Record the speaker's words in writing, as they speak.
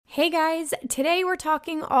Hey guys, today we're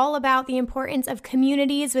talking all about the importance of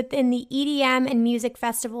communities within the EDM and music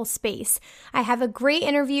festival space. I have a great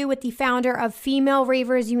interview with the founder of Female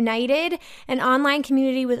Ravers United, an online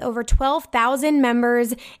community with over 12,000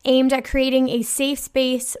 members aimed at creating a safe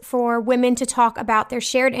space for women to talk about their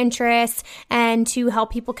shared interests and to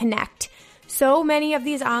help people connect. So many of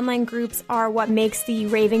these online groups are what makes the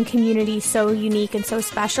raving community so unique and so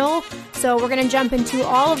special. So we're going to jump into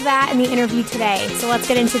all of that in the interview today. So let's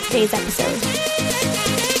get into today's episode.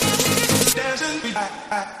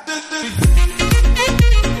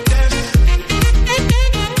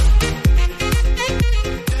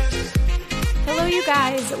 Hello, you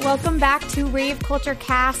guys. Welcome back to Rave Culture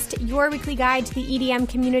Cast, your weekly guide to the EDM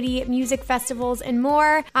community, music festivals, and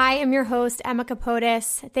more. I am your host, Emma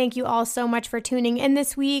Capotis. Thank you all so much for tuning in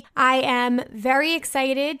this week. I am very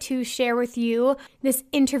excited to share with you this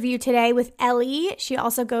interview today with Ellie. She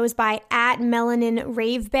also goes by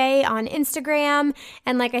 @MelaninRaveBay on Instagram.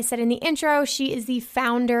 And like I said in the intro, she is the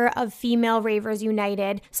founder of Female Ravers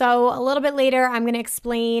United. So a little bit later, I'm going to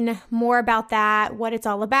explain more about that, what it's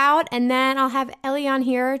all about, and then I'll have Ellie on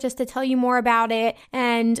here just to tell you more about it.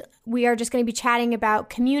 And we are just going to be chatting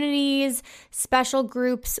about communities, special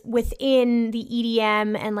groups within the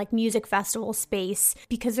EDM and like music festival space,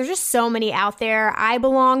 because there's just so many out there. I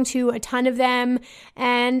belong to a ton of them,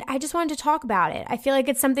 and I just wanted to talk about it. I feel like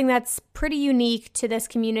it's something that's pretty unique to this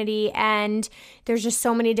community, and there's just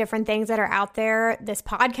so many different things that are out there. This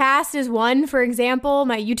podcast is one, for example.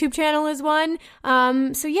 My YouTube channel is one.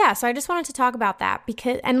 So I just wanted to talk about that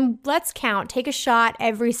and let's count. Take a shot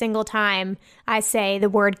every single time I say the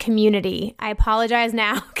word community. I apologize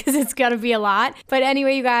now because it's going to be a lot. But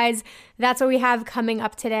anyway, you guys, that's what we have coming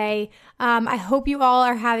up today. I hope you all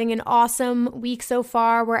are having an awesome week so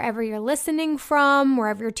far, wherever you're listening from,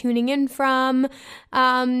 wherever you're tuning in from.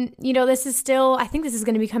 This is still, I think this is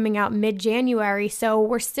going to be coming out mid-January. So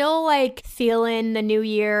we're still like feeling the new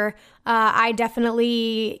year.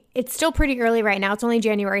 It's still pretty early right now. It's only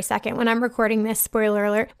January 2nd when I'm recording this, spoiler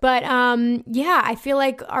alert. But I feel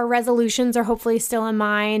like our resolutions are hopefully still in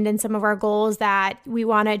mind, and some of our goals that we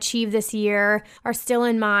want to achieve this year are still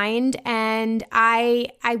in mind. And I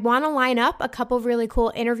want to line up a couple of really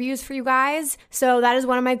cool interviews for you guys. So that is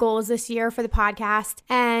one of my goals this year for the podcast.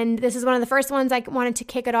 And this is one of the first ones I wanted to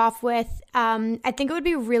kick it off with. I think it would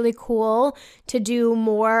be really cool to do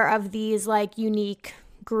more of these like unique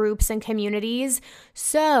groups and communities.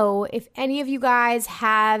 So if any of you guys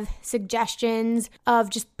have suggestions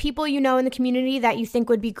of just people you know in the community that you think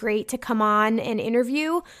would be great to come on and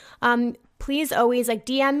interview, please always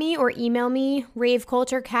DM me or email me,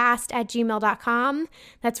 raveculturecast@gmail.com.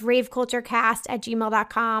 That's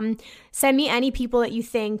raveculturecast@gmail.com. Send me any people that you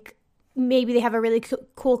think maybe they have a really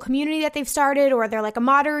cool community that they've started, or they're like a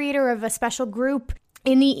moderator of a special group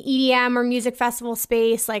in the EDM or music festival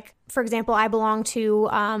space. Like, for example, I belong to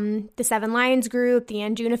the Seven Lions group, the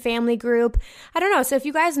Anjuna family group. I don't know. So if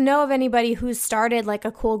you guys know of anybody who's started like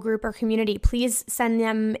a cool group or community, please send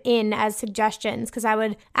them in as suggestions, because I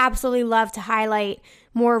would absolutely love to highlight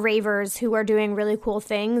more ravers who are doing really cool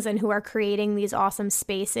things and who are creating these awesome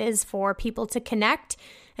spaces for people to connect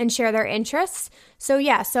and share their interests. So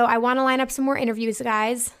I want to line up some more interviews,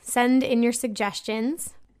 guys. Send in your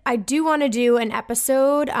suggestions. I do want to do an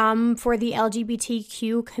episode for the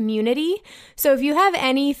LGBTQ community. So if you have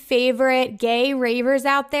any favorite gay ravers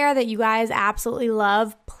out there that you guys absolutely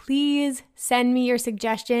love, please send me your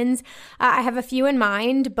suggestions. I have a few in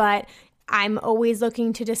mind, but I'm always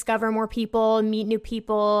looking to discover more people, meet new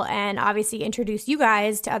people, and obviously introduce you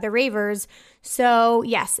guys to other ravers. So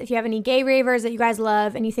yes, if you have any gay ravers that you guys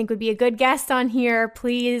love and you think would be a good guest on here,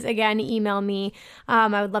 please, again, email me.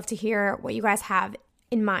 I would love to hear what you guys have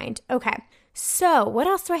in mind. Okay, so what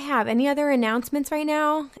else do I have? Any other announcements right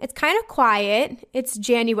now? It's kind of quiet. It's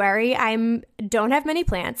January. Don't have many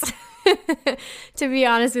plans, to be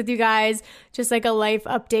honest with you guys. Just like a life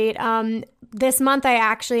update. This month I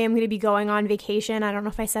actually am going to be going on vacation. I don't know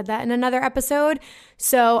if I said that in another episode.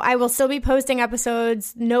 So I will still be posting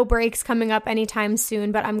episodes. No breaks coming up anytime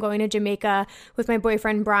soon, but I'm going to Jamaica with my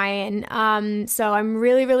boyfriend Brian. So I'm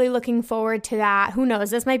really, really looking forward to that. Who knows?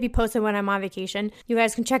 This might be posted when I'm on vacation. You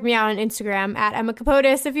guys can check me out on Instagram @Emma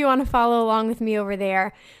Capotis if you want to follow along with me over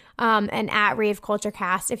there. And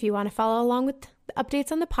 @RaveCultureCast if you want to follow along with the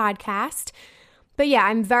updates on the podcast. But yeah,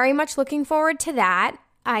 I'm very much looking forward to that.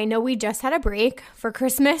 I know we just had a break for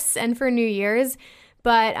Christmas and for New Year's,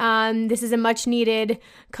 but this is a much needed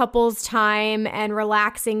couples time and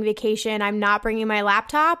relaxing vacation. I'm not bringing my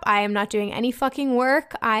laptop. I am not doing any fucking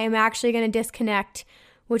work. I am actually going to disconnect,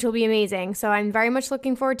 which will be amazing. So I'm very much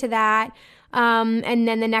looking forward to that. And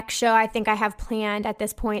then the next show I think I have planned at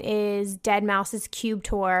this point is Deadmau5's Cube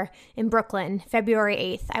Tour in Brooklyn, February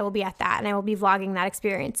 8th. I will be at that, and I will be vlogging that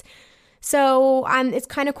experience. So it's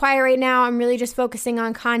kind of quiet right now. I'm really just focusing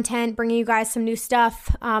on content, bringing you guys some new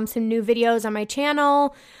stuff, some new videos on my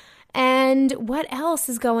channel. And what else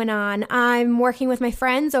is going on? I'm working with my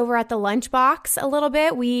friends over at the Lunchbox a little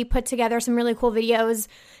bit. We put together some really cool videos.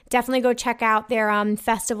 Definitely go check out their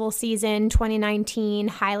festival season 2019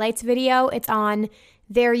 highlights video. It's on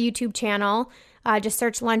their YouTube channel. Just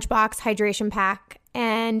search Lunchbox Hydration Pack.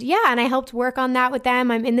 And I helped work on that with them.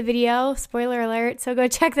 I'm in the video, spoiler alert. So go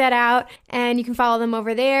check that out. And you can follow them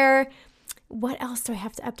over there. What else do I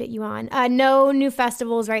have to update you on? No new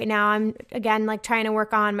festivals right now. I'm, again, trying to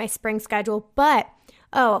work on my spring schedule. But,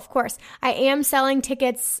 of course, I am selling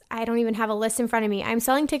tickets. I don't even have a list in front of me. I'm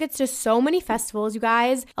selling tickets to so many festivals, you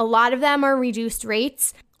guys. A lot of them are reduced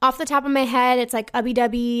rates. Off the top of my head, it's like Ubbi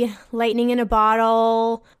Dubbi, Lightning in a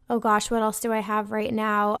Bottle. Oh gosh, what else do I have right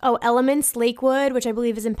now? Oh, Elements Lakewood, which I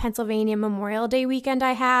believe is in Pennsylvania, Memorial Day weekend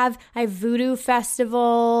I have Voodoo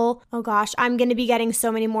Festival. Oh gosh, I'm going to be getting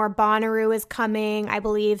so many more. Bonnaroo is coming. I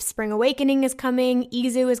believe Spring Awakening is coming.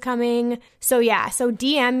 Izu is coming. So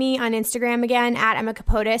DM me on Instagram again, at Emma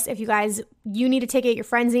Capotis, if you need a ticket, your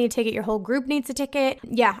friends need a ticket, your whole group needs a ticket.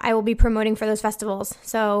 Yeah, I will be promoting for those festivals.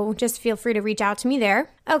 So just feel free to reach out to me there.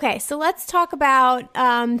 Okay, so let's talk about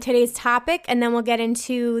today's topic, and then we'll get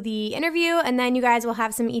into the interview, and then you guys will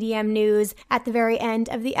have some EDM news at the very end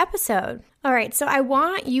of the episode. All right, so I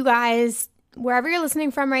want you guys, wherever you're listening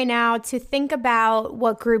from right now, to think about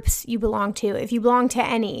what groups you belong to, if you belong to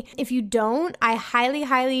any. If you don't, I highly,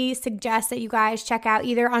 highly suggest that you guys check out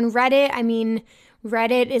either on Reddit. I mean,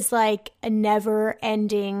 Reddit is like a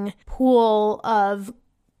never-ending pool of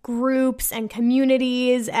groups and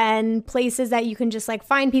communities and places that you can just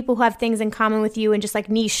find people who have things in common with you and just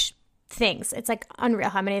niche things. It's unreal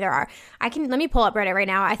how many there are. Let me pull up Reddit right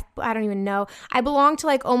now. I don't even know. I belong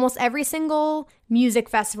to almost every single music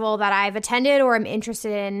festival that I've attended or am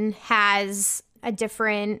interested in has a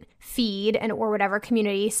different feed or whatever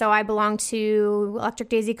community. So I belong to Electric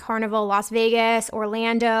Daisy Carnival, Las Vegas,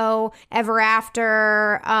 Orlando, Ever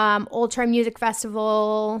After, Ultra Music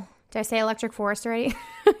Festival. Did I say Electric Forest already?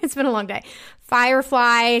 It's been a long day.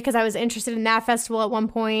 Firefly, because I was interested in that festival at one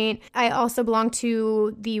point. I also belong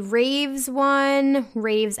to the Raves one,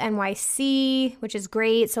 Raves NYC, which is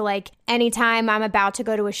great. So anytime I'm about to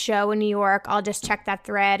go to a show in New York, I'll just check that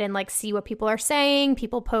thread and see what people are saying.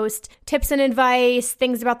 People post tips and advice,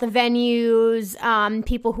 things about the venues.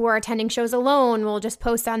 People who are attending shows alone will just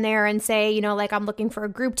post on there and say, I'm looking for a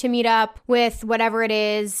group to meet up with, whatever it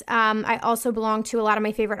is. I also belong to a lot of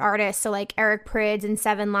my favorite artists. So Eric Prydz and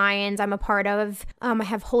Seven Lions, I'm a part of. I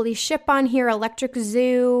have Holy Ship on here, Electric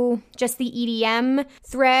Zoo, just the EDM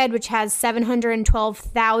thread, which has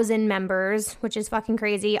 712,000 members, which is fucking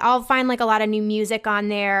crazy. I'll find a lot of new music on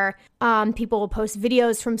there. People will post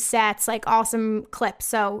videos from sets, awesome clips.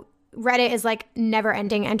 So Reddit is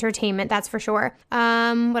never-ending entertainment, that's for sure.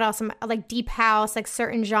 What else? Deep house,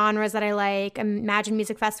 certain genres that I like, Imagine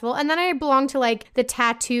Music Festival. And then I belong to the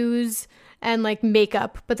tattoos and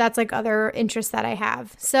makeup, but that's other interests that I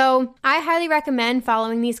have. So I highly recommend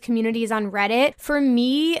following these communities on Reddit. For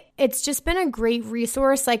me, it's just been a great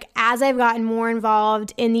resource. As I've gotten more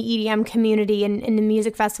involved in the EDM community and in the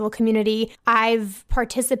music festival community, I've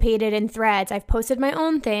participated in threads. I've posted my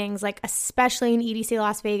own things, especially in EDC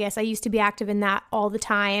Las Vegas. I used to be active in that all the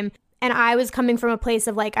time. And I was coming from a place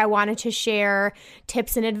of I wanted to share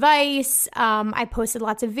tips and advice. I posted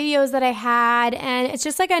lots of videos that I had. And it's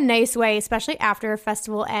just a nice way, especially after a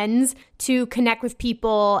festival ends, to connect with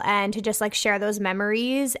people and to just share those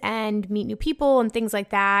memories and meet new people and things like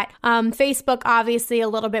that. Facebook, obviously, a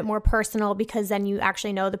little bit more personal because then you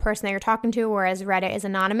actually know the person that you're talking to, whereas Reddit is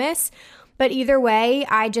anonymous. But either way,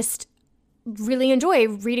 I just really enjoy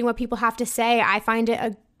reading what people have to say. I find it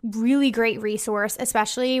a really great resource,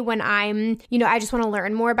 especially when I'm, I just want to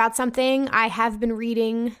learn more about something. I have been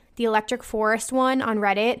reading the Electric Forest one on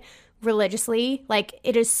Reddit religiously.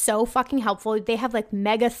 It is so fucking helpful. They have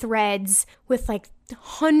mega threads with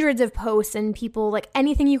hundreds of posts and people,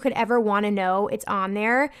 anything you could ever want to know, it's on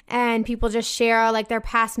there. And people just share their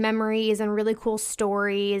past memories and really cool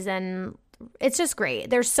stories, and it's just great.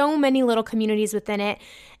 There's so many little communities within it,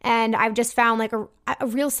 and I've just found a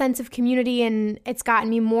real sense of community, and it's gotten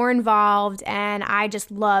me more involved, and I just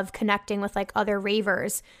love connecting with other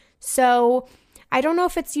ravers. So I don't know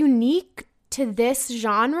if it's unique to this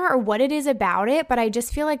genre or what it is about it, but I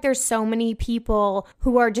just feel there's so many people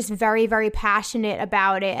who are just very, very passionate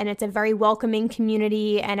about it, and it's a very welcoming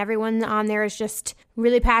community, and everyone on there is just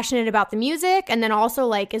really passionate about the music and then also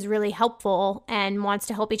like is really helpful and wants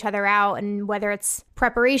to help each other out. And whether it's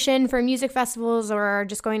preparation for music festivals or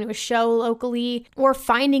just going to a show locally or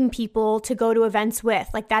finding people to go to events with,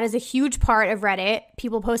 like that is a huge part of Reddit.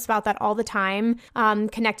 People post about that all the time,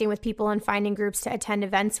 connecting with people and finding groups to attend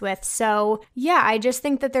events with. So yeah, I just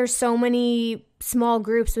think that there's so many small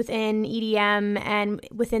groups within EDM and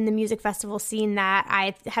within the music festival scene that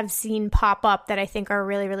I have seen pop up that I think are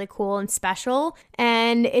really, really cool and special.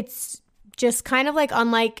 And it's just kind of like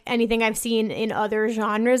unlike anything I've seen in other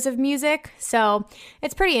genres of music. So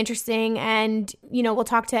it's pretty interesting. And, you know, we'll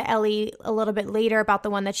talk to Ellie a little bit later about the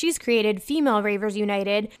one that she's created, Female Ravers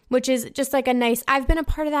United, which is just like a nice, I've been a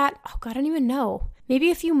part of that, oh God, I don't even know, maybe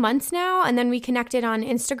a few months now. And then we connected on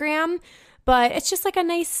Instagram, but it's just like a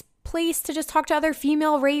nice place to just talk to other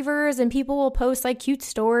female ravers, and people will post like cute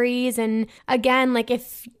stories. And again, like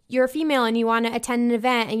if you're a female and you want to attend an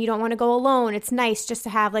event and you don't want to go alone, it's nice just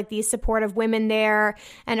to have like these supportive women there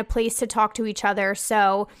and a place to talk to each other.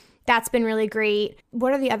 So that's been really great.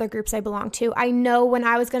 What are the other groups I belong to? I know when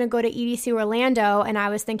I was going to go to EDC Orlando and I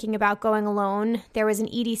was thinking about going alone, there was an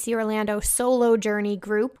EDC Orlando solo journey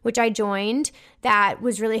group, which I joined. That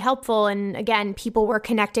was really helpful. And again, people were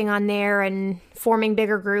connecting on there and forming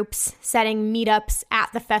bigger groups, setting meetups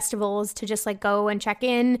at the festivals to just like go and check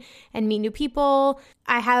in and meet new people.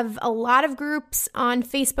 I have a lot of groups on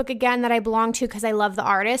Facebook again that I belong to because I love the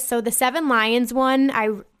artists. So the Seven Lions one, I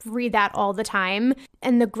read that all the time.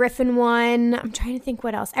 And the Griffin one, I'm trying to think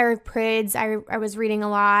what else. Eric Prydz, I was reading a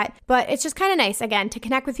lot. But it's just kind of nice, again, to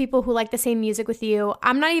connect with people who like the same music with you.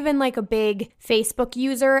 I'm not even like a big Facebook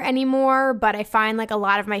user anymore, but I find like a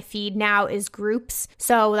lot of my feed now is groups.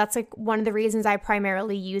 So that's like one of the reasons I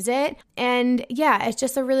primarily use it. And yeah, it's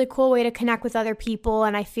just a really cool way to connect with other people.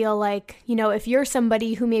 And I feel like, you know, if you're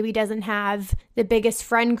somebody who maybe doesn't have the biggest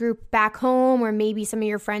friend group back home, or maybe some of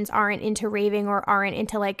your friends aren't into raving or aren't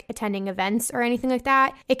into like attending events or anything like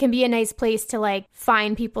that, it can be a nice place to like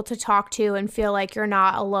find people to talk to and feel like you're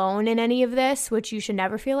not alone in any of this, which you should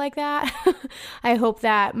never feel like that. I hope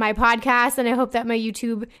that my podcast and I hope that my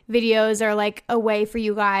YouTube videos are like a way for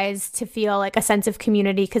you guys to feel like a sense of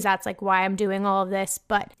community, because that's like why I'm doing all of this.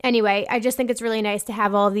 But anyway, I just think it's really nice to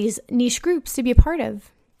have all of these niche groups to be a part of.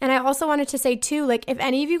 And I also wanted to say too, like if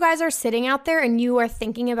any of you guys are sitting out there and you are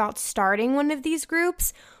thinking about starting one of these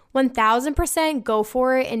groups, 1000% go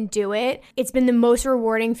for it and do it. It's been the most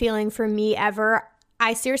rewarding feeling for me ever.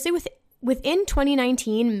 I seriously, within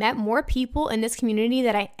 2019, met more people in this community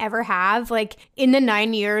that I ever have, like in the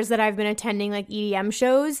 9 years that I've been attending like EDM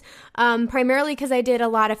shows, primarily because I did a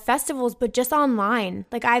lot of festivals, but just online.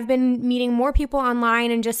 Like I've been meeting more people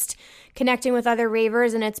online and just connecting with other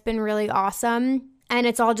ravers, and it's been really awesome. And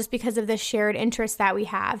it's all just because of this shared interest that we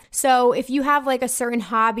have. So if you have like a certain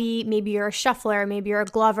hobby, maybe you're a shuffler, maybe you're a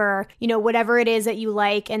glover, you know, whatever it is that you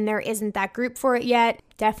like and there isn't that group for it yet,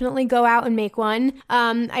 definitely go out and make one.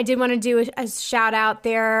 I did want to do a shout out.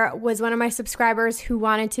 There was one of my subscribers who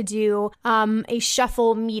wanted to do a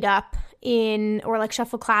shuffle meetup or like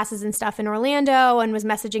shuffle classes and stuff in Orlando, and was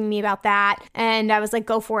messaging me about that. And I was like,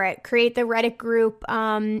 go for it. Create the Reddit group.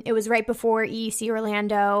 It was right before EDC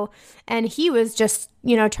Orlando. And he was just,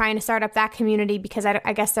 you know, trying to start up that community because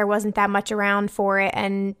I guess there wasn't that much around for it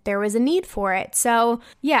and there was a need for it. So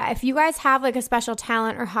yeah, if you guys have like a special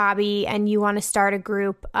talent or hobby and you want to start a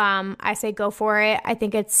group, I say go for it. I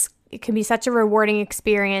think it can be such a rewarding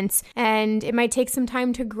experience, and it might take some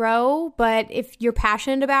time to grow, but if you're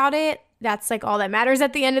passionate about it, that's like all that matters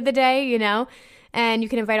at the end of the day, you know, and you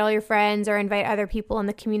can invite all your friends or invite other people in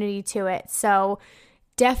the community to it. So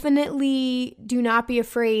definitely do not be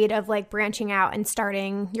afraid of like branching out and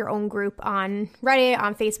starting your own group on Reddit,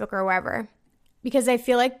 on Facebook, or wherever, because I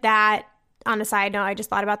feel like that, on a side note, I just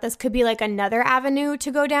thought about this, could be like another avenue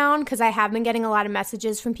to go down, because I have been getting a lot of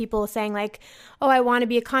messages from people saying like, oh, I want to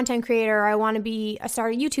be a content creator, or I want to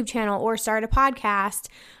start a YouTube channel or start a podcast.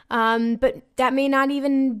 But that may not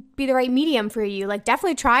even be the right medium for you. Like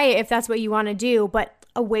definitely try it if that's what you want to do. But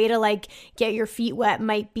a way to like get your feet wet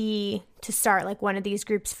might be to start like one of these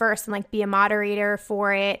groups first and like be a moderator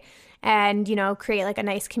for it and, you know, create like a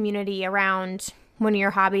nice community around one of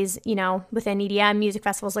your hobbies, you know, within EDM, music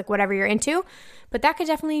festivals, like whatever you're into. But that could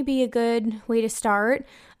definitely be a good way to start,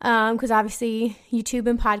 because obviously YouTube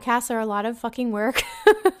and podcasts are a lot of fucking work.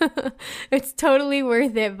 It's totally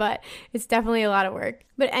worth it, but it's definitely a lot of work.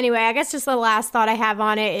 But anyway, I guess just the last thought I have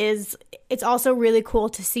on it is it's also really cool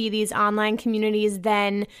to see these online communities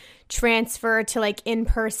then transfer to like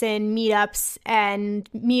in-person meetups and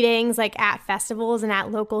meetings like at festivals and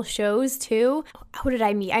at local shows too. Who did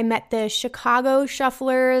I meet? I met the Chicago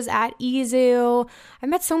Shufflers at EZoo. I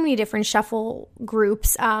met so many different shuffle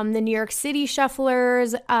groups. The New York City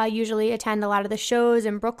Shufflers usually attend a lot of the shows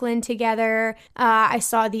in Brooklyn together. I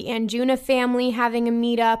saw the Anjuna family having a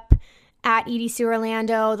meetup at EDC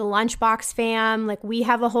Orlando, the Lunchbox fam. Like, we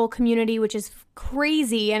have a whole community, which is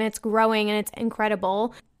crazy, and it's growing and it's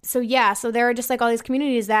incredible. So yeah, so there are just like all these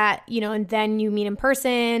communities that, you know, and then you meet in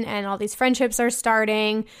person and all these friendships are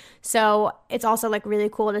starting. So it's also like really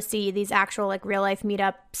cool to see these actual like real life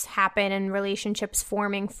meetups happen and relationships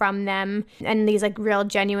forming from them and these like real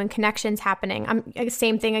genuine connections happening.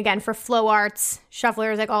 Same thing again for flow arts,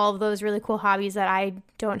 shufflers, like all of those really cool hobbies that I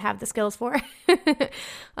don't have the skills for.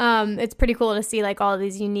 It's pretty cool to see like all of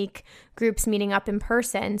these unique groups meeting up in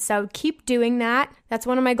person. So keep doing that. That's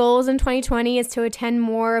one of my goals in 2020 is to attend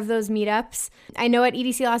more of those meetups. I know at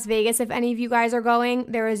EDC Las Vegas, if any of you guys are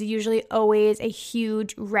going, there is usually always a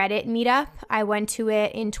huge Reddit meetup. I went to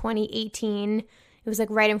it in 2018. It was like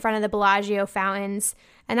right in front of the Bellagio fountains.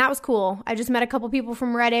 And that was cool. I just met a couple people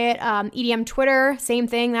from Reddit. EDM Twitter, same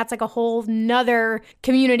thing. That's like a whole nother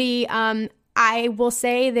community. I will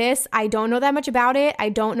say this, I don't know that much about it. I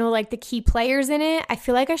don't know like the key players in it. I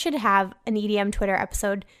feel like I should have an EDM Twitter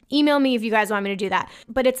episode. Email me if you guys want me to do that.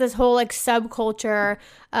 But it's this whole like subculture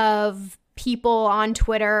of people on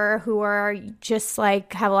Twitter who are just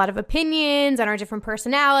like have a lot of opinions and are different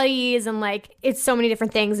personalities and like it's so many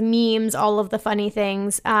different things, memes, all of the funny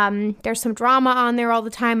things. There's some drama on there all the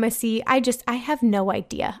time I see. I have no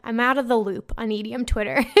idea. I'm out of the loop on EDM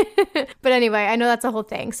Twitter. But anyway, I know that's a whole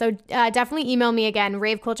thing. So definitely email me again,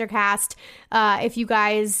 RaveCultureCast, if you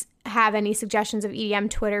guys have any suggestions of EDM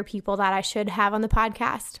Twitter people that I should have on the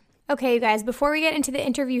podcast. Okay, you guys, before we get into the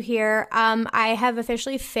interview here, I have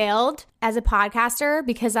officially failed as a podcaster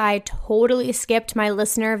because I totally skipped my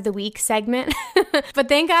Listener of the Week segment. But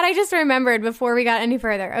thank God I just remembered before we got any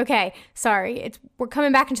further. Okay, sorry. We're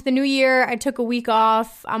coming back into the new year. I took a week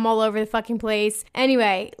off. I'm all over the fucking place.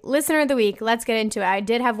 Anyway, Listener of the Week, let's get into it. I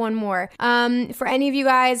did have one more. For any of you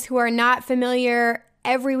guys who are not familiar,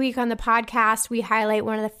 every week on the podcast, we highlight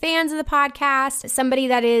one of the fans of the podcast, somebody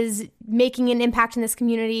that is making an impact in this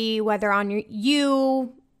community, whether on your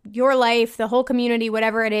life, the whole community,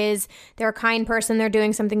 whatever it is. They're a kind person. They're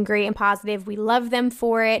doing something great and positive. We love them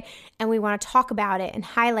for it, and we want to talk about it and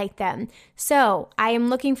highlight them. So I am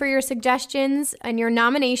looking for your suggestions and your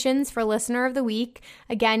nominations for Listener of the Week.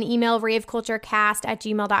 Again, email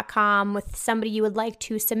raveculturecast@gmail.com with somebody you would like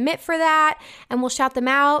to submit for that, and we'll shout them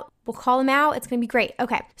out. We'll call them out. It's going to be great.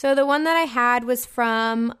 Okay. So the one that I had was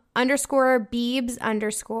from _Beebs_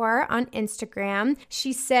 on Instagram.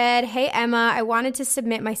 She said, "Hey Emma, I wanted to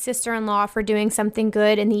submit my sister-in-law for doing something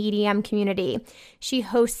good in the EDM community. She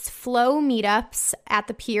hosts flow meetups at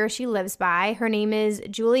the pier she lives by. Her name is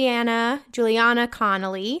Juliana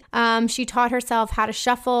Connolly. She taught herself how to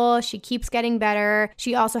shuffle. She keeps getting better.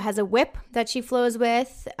 She also has a whip that she flows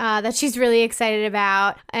with that she's really excited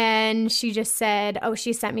about. And she just said,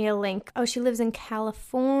 she sent me a link. She lives in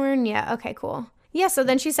California. Okay, cool. Yeah, so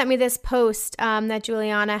then she sent me this post that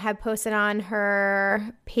Juliana had posted on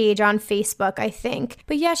her page on Facebook, I think.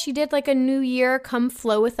 But yeah, she did like a New Year come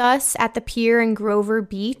flow with us at the pier in Grover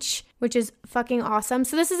Beach, which is fucking awesome.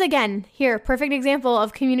 So this is, again, perfect example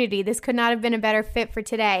of community. This could not have been a better fit for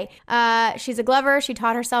today. She's a Glover. She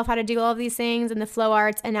taught herself how to do all of these things in the flow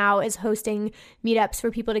arts and now is hosting meetups for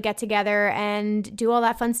people to get together and do all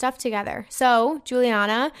that fun stuff together. So,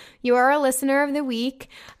 Juliana, you are a Listener of the Week.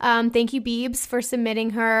 Thank you, Beebs, for submitting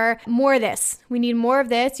her. More of this. We need more of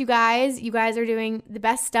this, you guys. You guys are doing the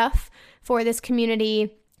best stuff for this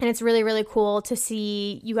community. And it's really, really cool to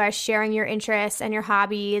see you guys sharing your interests and your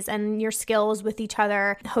hobbies and your skills with each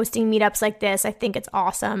other, hosting meetups like this. I think it's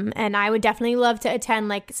awesome. And I would definitely love to attend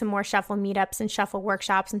like some more shuffle meetups and shuffle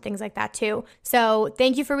workshops and things like that too. So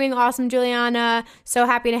thank you for being awesome, Juliana. So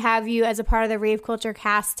happy to have you as a part of the Rave Culture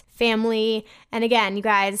Cast family. And again, you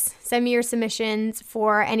guys, send me your submissions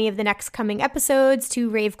for any of the next coming episodes to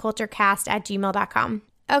raveculturecast@gmail.com.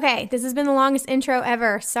 Okay, this has been the longest intro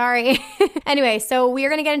ever. Sorry. Anyway, so we are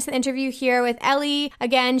going to get into the interview here with Ellie.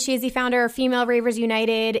 Again, she is the founder of Female Ravers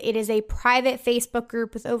United. It is a private Facebook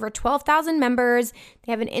group with over 12,000 members.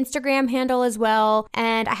 They have an Instagram handle as well.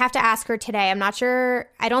 And I have to ask her today. I'm not sure.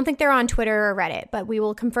 I don't think they're on Twitter or Reddit, but we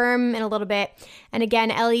will confirm in a little bit. And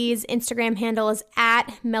again, Ellie's Instagram handle is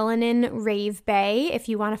 @MelaninRaveBay if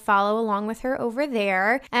you want to follow along with her over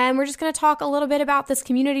there. And we're just going to talk a little bit about this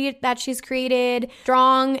community that she's created.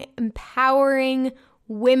 Strong, empowering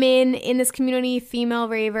women in this community, female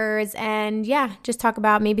ravers, and yeah, just talk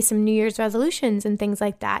about maybe some New Year's resolutions and things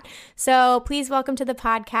like that. So please welcome to the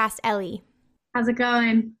podcast, Ellie. How's it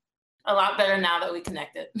going? A lot better now that we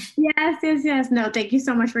connected. Yes. No, thank you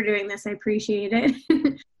so much for doing this. I appreciate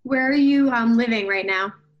it. Where are you living right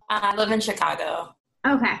now? I live in Chicago.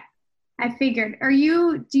 Okay. I figured.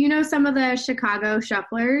 Do you know some of the Chicago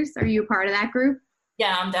Shufflers? Are you a part of that group?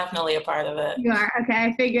 Yeah, I'm definitely a part of it. You are? Okay,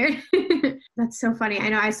 I figured. That's so funny. I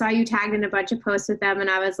know I saw you tagged in a bunch of posts with them and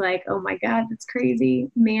I was like, oh my God, that's crazy.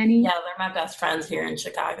 Manny. Yeah, they're my best friends here in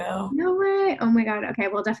Chicago. No way. Oh my God. Okay,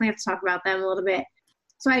 we'll definitely have to talk about them a little bit.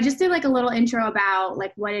 So I just did like a little intro about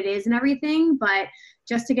like what it is and everything, but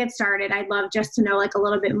just to get started, I'd love just to know like a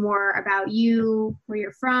little bit more about you, where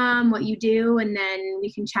you're from, what you do, and then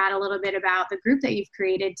we can chat a little bit about the group that you've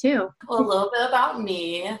created too. Well, a little bit about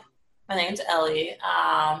me. My name's Ellie.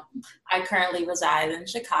 I currently reside in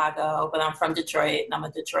Chicago, but I'm from Detroit and I'm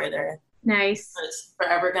a Detroiter. Nice. It's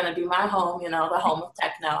forever going to be my home, the home of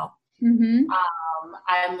techno. Mm-hmm.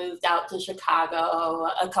 I moved out to Chicago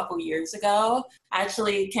a couple years ago. I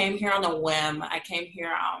actually came here on a whim. I came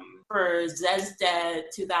here for Zesdead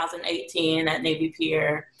 2018 at Navy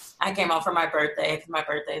Pier. I came out for my birthday because my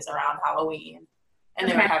birthday's around Halloween. And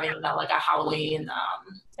they were having, like a Halloween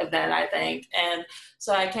event, I think. And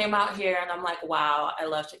so I came out here and I'm like, wow, I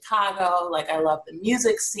love Chicago. Like, I love the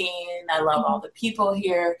music scene. I love all the people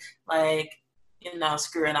here. Like,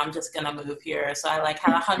 screw it, I'm just gonna move here. So I had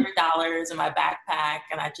 $100 in my backpack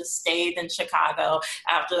and I just stayed in Chicago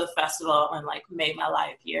after the festival and made my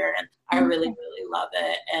life here. And I really, really love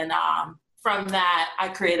it. And from that, I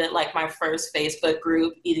created my first Facebook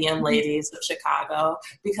group, EDM Ladies of Chicago,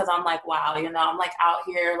 because I'm like, wow, I'm out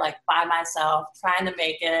here by myself trying to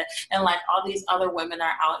make it. And all these other women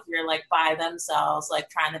are out here by themselves,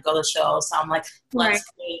 trying to go to shows. So I'm like, let's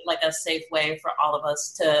create a safe way for all of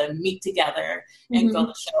us to meet together and go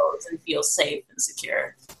to shows and feel safe and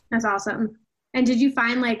secure. That's awesome. And did you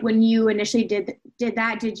find when you initially did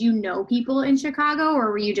that, did you know people in Chicago or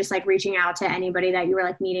were you just reaching out to anybody that you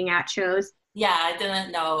were meeting at shows? Yeah, I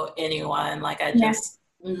didn't know anyone. I just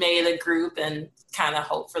made a group and kind of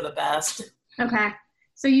hope for the best. Okay.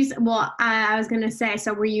 So I was going to say,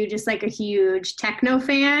 so were you just a huge techno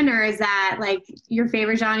fan or is that your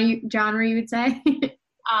favorite genre you would say?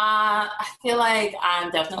 I feel like I'm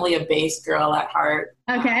definitely a bass girl at heart.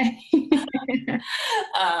 Okay.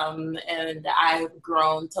 And I've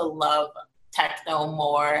grown to love techno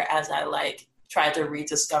more as I tried to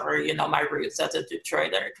rediscover, my roots as a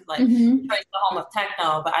Detroiter. Because Detroit's the home of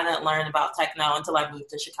techno, but I didn't learn about techno until I moved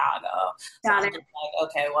to Chicago. So I'm just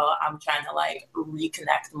okay, well, I'm trying to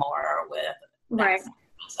reconnect more with right.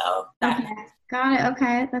 So okay. Got it.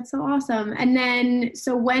 Okay, that's so awesome. And then,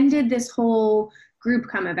 so when did this whole group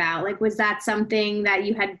come about? Was that something that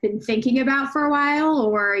you had been thinking about for a while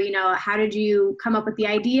or, how did you come up with the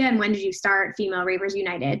idea and when did you start Female Ravers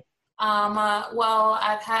United? Well,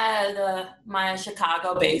 I've had my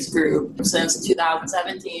Chicago-based group since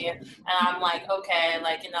 2017, and I'm okay,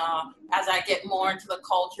 as I get more into the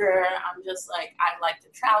culture, I'm just I like to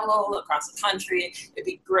travel across the country. It'd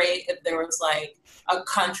be great if there was a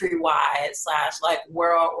countrywide /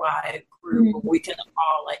 worldwide group where we can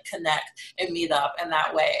all connect and meet up. And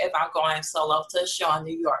that way, if I'm going solo to a show in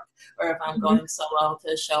New York, or if I'm going solo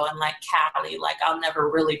to a show in Cali, I'll never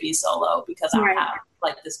really be solo because I'll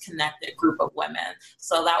have this connected group of women.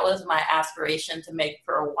 So that was my aspiration to make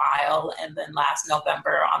for a while. And then last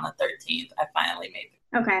November on the 13th, I finally made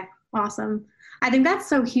it. Okay. Awesome. I think that's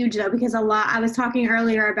so huge though, because I was talking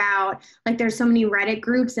earlier about there's so many Reddit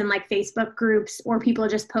groups and Facebook groups or people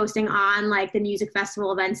just posting on the music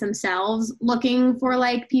festival events themselves looking for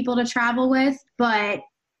people to travel with. But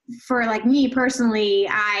for me personally,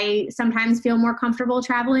 I sometimes feel more comfortable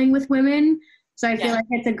traveling with women. So I feel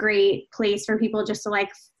it's a great place for people just to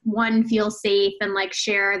one, feel safe and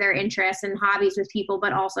share their interests and hobbies with people,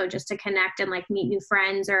 but also just to connect and meet new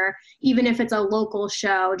friends, or even if it's a local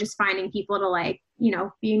show, just finding people to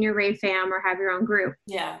be in your rave fam or have your own group.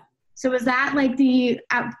 Yeah. So was that we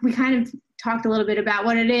kind of talked a little bit about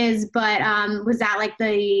what it is, but was that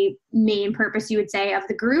the main purpose you would say of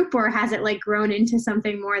the group, or has it grown into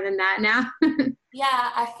something more than that now? Yeah,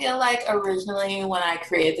 I feel originally when I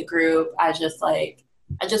created the group, I just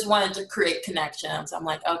wanted to create connections. I'm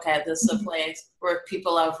okay, this is a place where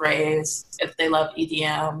people love raves, if they love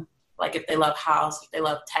EDM, if they love house, if they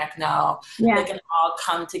love techno, they can all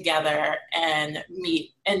come together and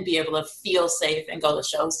meet and be able to feel safe and go to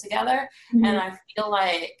shows together. And I feel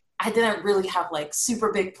I didn't really have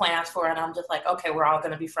super big plans for it. I'm just okay, we're all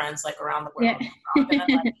going to be friends around the world. We're all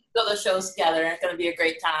going to go to shows together. It's going to be a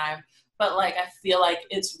great time. but like I feel like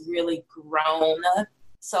it's really grown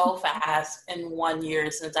so fast in 1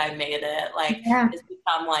 year since I made it. Like it's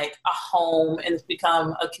become like a home and it's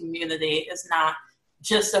become a community. It's not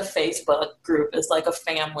just a Facebook group. It's like a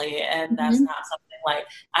family, and that's not something like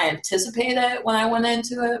I anticipated when I went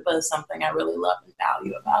into it, but it's something I really love and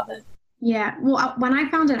value about it. Yeah. Well, when I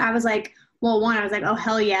found it, I was like, well, one, I was like, oh,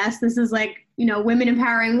 hell yes. This is like, you know, women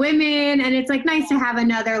empowering women. And it's like nice to have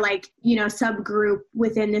another like, you know, subgroup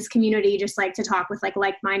within this community, just like to talk with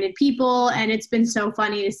like-minded people. And it's been so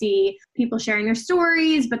funny to see people sharing their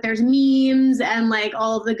stories, but there's memes and like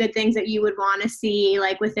all of the good things that you would want to see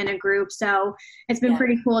like within a group. So it's been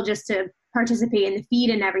pretty cool just to participate in the feed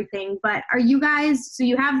and everything. But are you guys, so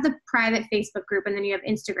you have the private Facebook group and then you have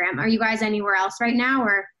Instagram. Are you guys anywhere else right now,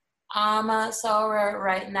 or? So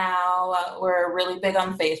right now, we're really big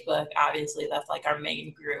on Facebook. Obviously, that's like our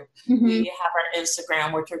main group. We have our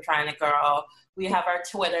Instagram, which we're trying to grow. We have our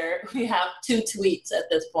Twitter. We have 2 tweets at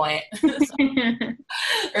this point.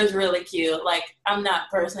 It's really cute. Like, I'm not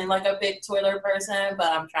personally like a big Twitter person, but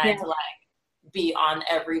I'm trying to like be on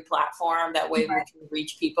every platform. That way we can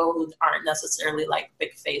reach people who aren't necessarily like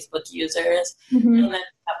big Facebook users. And then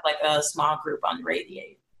have like a small group on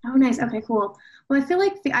Radiate. Oh, nice. Okay, cool. Well, I feel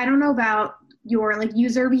like, I don't know about your like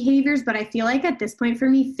user behaviors, but I feel like at this point for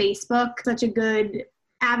me, Facebook is such a good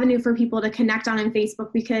avenue for people to connect on in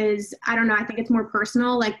Facebook because I don't know, I think it's more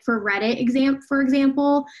personal. Like for Reddit for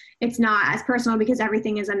example, it's not as personal because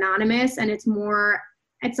everything is anonymous and it's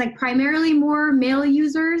like primarily more male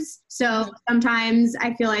users. So sometimes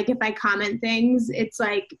I feel like if I comment things, it's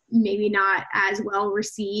like maybe not as well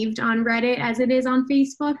received on Reddit as it is on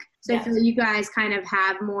Facebook. So I feel like you guys kind of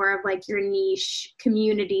have more of like your niche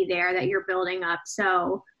community there that you're building up.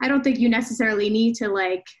 So I don't think you necessarily need to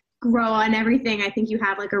like grow on everything. I think you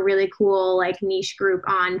have like a really cool like niche group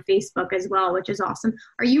on Facebook as well, which is awesome.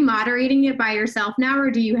 Are you moderating it by yourself now,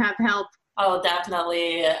 or do you have help? Oh,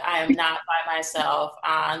 definitely. I am not by myself.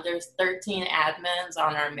 There's 13 admins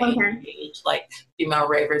on our main page, like Female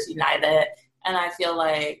Ravers United. And I feel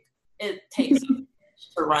like it takes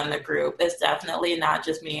to run the group. It's definitely not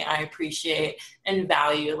just me. I appreciate and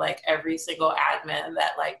value like every single admin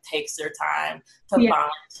that like takes their time to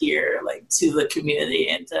volunteer like to the community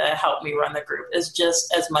and to help me run the group. It's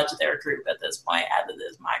just as much their group at this point as it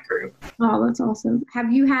is my group. Oh, that's awesome.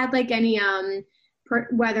 Have you had like any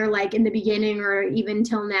whether like in the beginning or even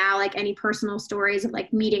till now, like any personal stories of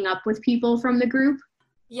like meeting up with people from the group?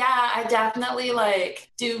 Yeah, I definitely like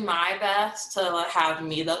do my best to like, have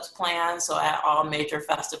meetups planned. So at all major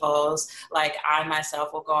festivals, like I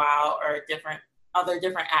myself will go out, or other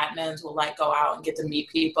different admins will like go out and get to meet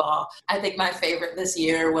people. I think my favorite this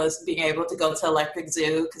year was being able to go to Electric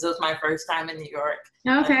Zoo because it was my first time in New York.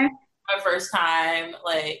 Okay. My first time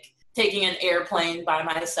like taking an airplane by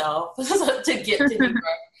myself to get to New York.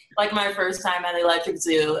 Like my first time at Electric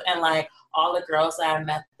Zoo, and like all the girls that I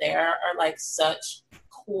met there are like such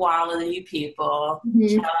quality people.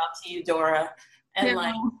 Shout out to you, Dora. And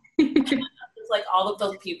like it's like all of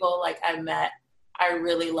those people like I met, I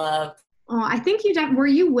really loved. Oh, I think were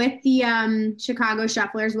you with the Chicago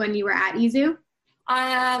Shufflers when you were at EZoo?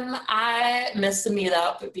 I missed the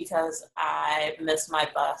meetup because I missed my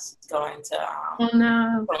bus going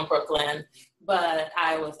to from Brooklyn, but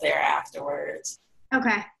I was there afterwards.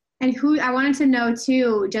 Okay. And I wanted to know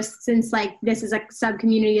too, just since like this is a sub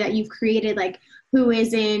community that you've created, like who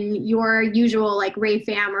is in your usual like rave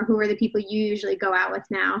fam, or who are the people you usually go out with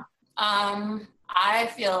now? I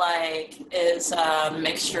feel like it's a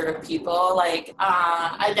mixture of people. Like,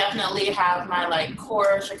 I definitely have my like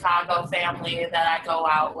core Chicago family that I go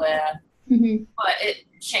out with, but it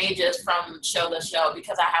changes from show to show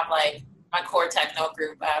because I have like my core techno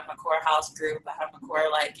group, I have my core house group, I have my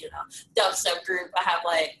core like, dubstep group. I have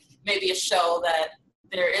like maybe a show that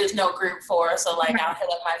there is no group for. So like I'll hit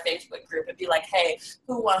up my Facebook group and be like, hey,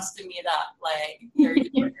 who wants to meet up? Like,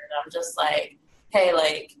 I'm just like, hey,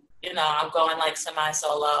 like, I'm going like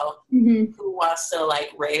semi-solo. Who wants to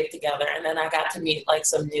like rave together? And then I got to meet like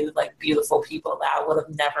some new like beautiful people that I would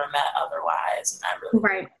have never met otherwise. And I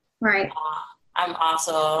really right. I'm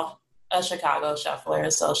also a Chicago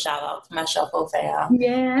shuffler, so shout out to my shuffle fam.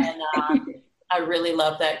 Yeah. And I really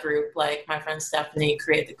love that group. Like my friend Stephanie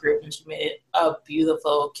created the group, and she made a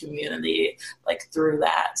beautiful community like through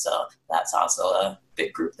that. So that's also a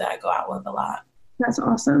big group that I go out with a lot. That's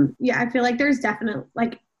awesome. Yeah, I feel like there's definitely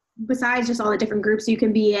like, besides just all the different groups you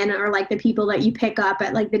can be in, or like the people that you pick up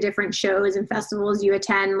at like the different shows and festivals you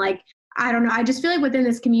attend, like, I don't know. I just feel like within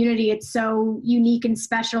this community, it's so unique and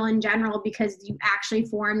special in general because you actually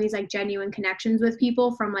form these like genuine connections with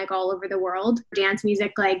people from like all over the world. Dance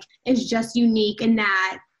music like is just unique in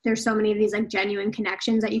that there's so many of these like genuine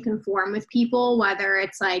connections that you can form with people, whether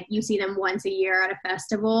it's like you see them once a year at a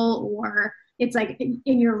festival, or it's like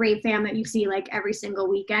in your rave fam that you see like every single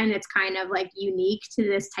weekend. It's kind of like unique to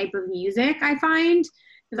this type of music, I find.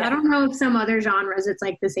 Because I don't know if some other genres it's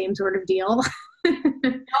like the same sort of deal.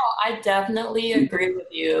 No, I definitely agree with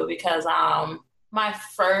you, because my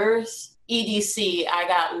first EDC, I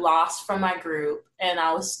got lost from my group and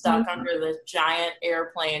I was stuck under this giant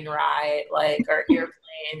airplane ride, like, or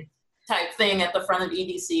airplane type thing at the front of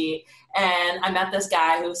EDC. And I met this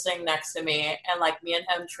guy who was sitting next to me, and like me and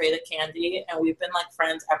him traded candy, and we've been like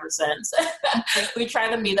friends ever since. We try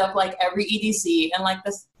to meet up like every EDC, and like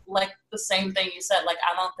this, like the same thing you said, like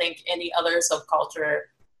I don't think any other subculture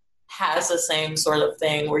has the same sort of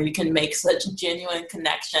thing where you can make such genuine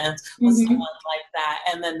connections with someone like that,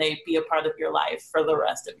 and then they be a part of your life for the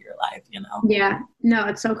rest of your life, you know? Yeah, no,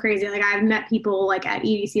 it's so crazy. Like I've met people like at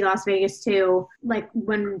EDC Las Vegas too, like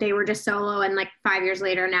when they were just solo, and like 5 years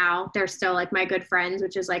later now they're still like my good friends,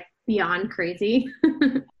 which is like beyond crazy.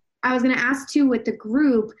 I was going to ask too, with the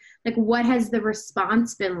group, like what has the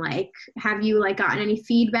response been like? Have you like gotten any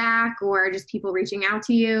feedback, or just people reaching out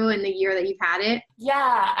to you in the year that you've had it?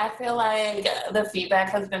 Yeah, I feel like the feedback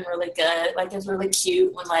has been really good. Like it's really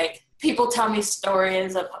cute when like people tell me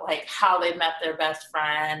stories of like how they met their best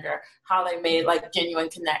friend, or how they made like genuine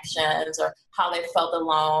connections, or how they felt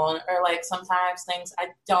alone, or like sometimes things I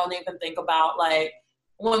don't even think about. Like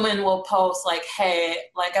women will post like, hey,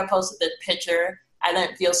 like I posted this picture, I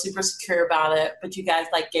didn't feel super secure about it, but you guys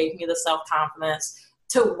like gave me the self-confidence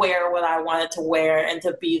to wear what I wanted to wear and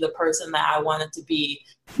to be the person that I wanted to be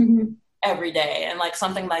every day. And like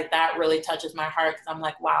something like that really touches my heart, because I'm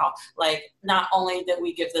like, wow, like not only did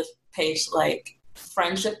we give this page like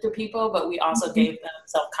friendship to people, but we also gave them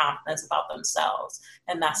self-confidence about themselves.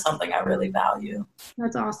 And that's something I really value.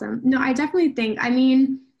 That's awesome. No, I definitely think,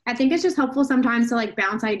 I think it's just helpful sometimes to like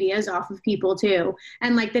bounce ideas off of people too.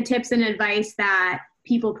 And like the tips and advice that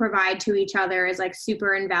people provide to each other is like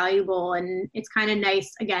super invaluable. And it's kind of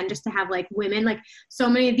nice, again, just to have like women, like so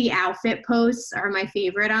many of the outfit posts are my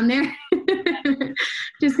favorite on there.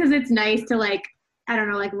 Just because it's nice to like, I don't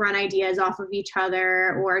know, like run ideas off of each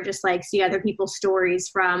other, or just like see other people's stories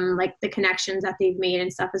from like the connections that they've made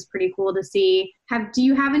and stuff is pretty cool to see. Do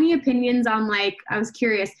you have any opinions on like, I was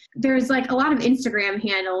curious, there's like a lot of Instagram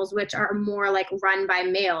handles which are more like run by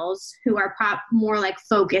males who are more like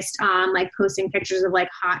focused on like posting pictures of like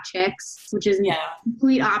hot chicks, which is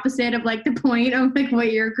complete opposite of like the point of like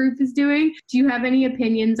what your group is doing. Do you have any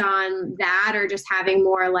opinions on that, or just having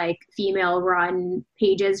more like female run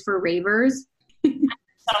pages for ravers?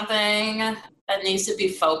 Something that needs to be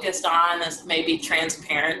focused on is maybe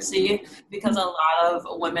transparency, because a lot of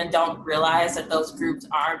women don't realize that those groups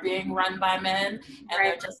are being run by men, and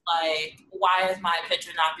they're just like, why is my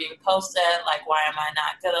picture not being posted? Like, why am I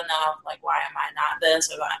not good enough? Like, why am I not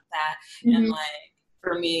this or not that? And like,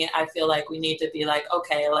 for me, I feel like we need to be like,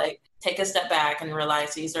 okay, like take a step back and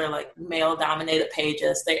realize these are like male dominated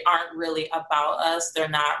pages. They aren't really about us. They're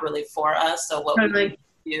not really for us. So what we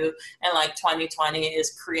do and like 2020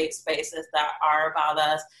 is create spaces that are about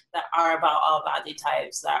us, that are about all body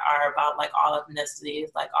types, that are about like all ethnicities,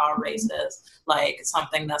 like all races, like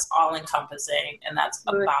something that's all encompassing and that's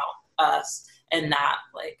about us, and not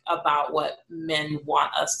like about what men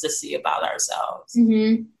want us to see about ourselves.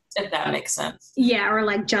 If that makes sense. Yeah, or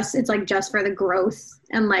like it's like just for the growth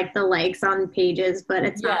and like the likes on pages, but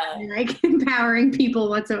it's not really, like empowering people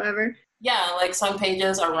whatsoever. Yeah, like some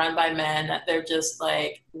pages are run by men. They're just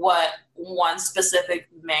like what one specific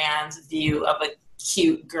man's view of a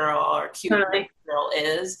cute girl or cute girl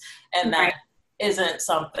is. And that isn't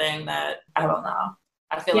something that, I don't know,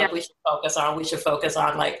 I feel like we should focus on. We should focus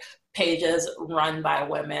on like pages run by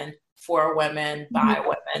women, for women, by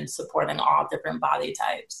women, supporting all different body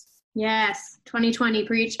types. Yes, 2020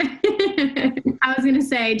 preach. I was going to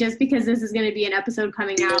say, just because this is going to be an episode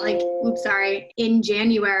coming out, like, in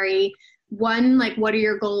January, one, like, what are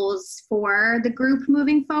your goals for the group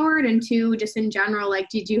moving forward? And two, just in general, like,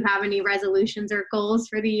 did you have any resolutions or goals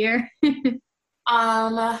for the year?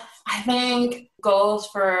 I think goals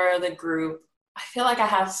for the group, I feel like I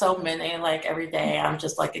have so many, like every day I'm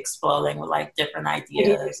just like exploding with like different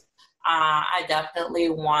ideas. I definitely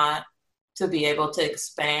want to be able to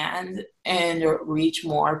expand and reach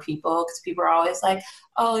more people, because people are always like,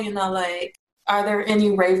 oh, you know, like, are there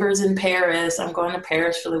any ravers in Paris? I'm going to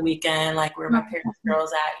Paris for the weekend, like where my Paris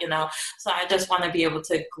girls at, you know? So I just want to be able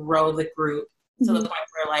to grow the group to the point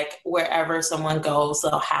where like wherever someone goes,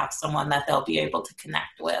 they'll have someone that they'll be able to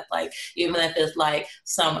connect with. Like, even if it's like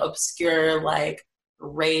some obscure like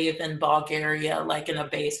rave in Bulgaria, like in a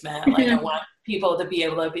basement. Like I want people to be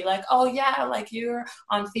able to be like, oh yeah, like you're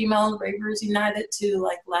on Female Ravers United too,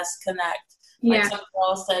 like let's connect. Like some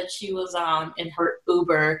girl said she was in her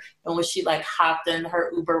Uber, and when she like hopped in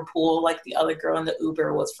her Uber pool, like the other girl in the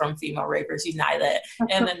Uber was from Female Ravers United.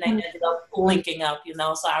 And then they ended up linking up, you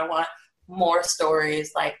know. So I want more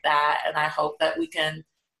stories like that, and I hope that we can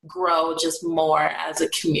grow just more as a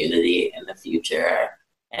community in the future.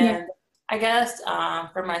 And I guess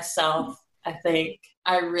for myself, I think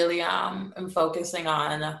I really am focusing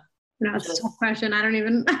on. No, it's a tough question. I don't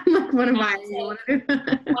even, like, what am I? What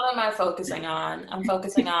am I focusing on? I'm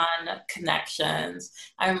focusing on connections.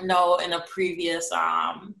 I know in a previous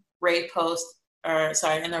Ray post,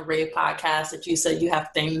 in a Ray podcast that you said you have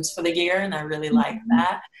themes for the year, and I really like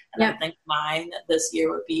that. And I think mine this year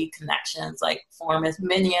would be connections, like form as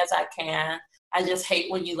many as I can. I just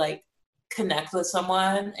hate when you like connect with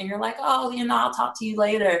someone and you're like, oh, you know, I'll talk to you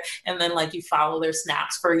later. And then like you follow their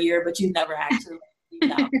snaps for a year, but you never actually you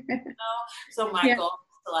know? So my goal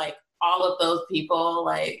is to like all of those people,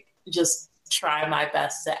 like just try my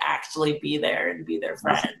best to actually be there and be their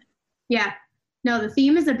friend. Yeah. No, the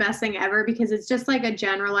theme is the best thing ever because it's just like a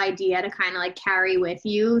general idea to kind of like carry with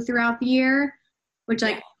you throughout the year, which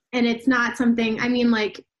like, and it's not something, I mean,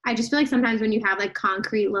 like, I just feel like sometimes when you have like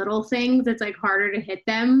concrete little things, it's like harder to hit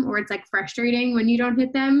them, or it's like frustrating when you don't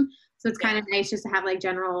hit them. So it's kind of nice just to have like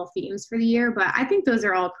general themes for the year. But I think those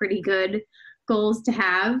are all pretty good goals to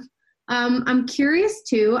have. I'm curious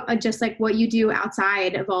too, just like what you do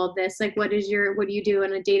outside of all of this. Like what do you do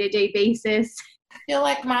on a day-to-day basis? I feel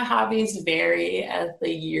like my hobbies vary as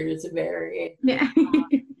the years vary. Yeah.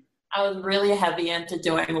 I was really heavy into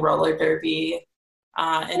doing roller derby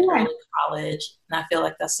in early college, and I feel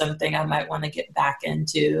like that's something I might want to get back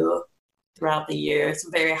into throughout the year. It's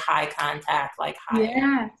very high contact, like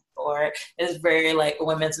high sport. It's very like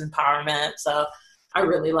women's empowerment. So I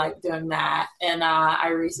really like doing that. And I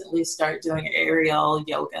recently started doing aerial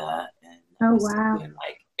yoga and doing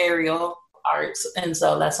like aerial arts. And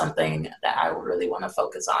so that's something that I really want to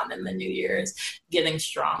focus on in the new year is getting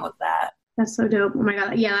strong with that. That's so dope. Oh my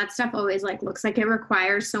God. Yeah, that stuff always like looks like it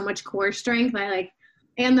requires so much core strength.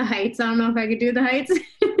 And the heights. I don't know if I could do the heights.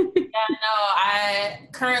 I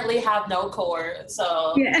currently have no core.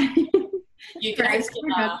 So you guys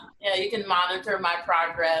can, you can monitor my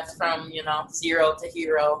progress from, 0 to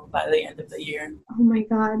hero by the end of the year. Oh my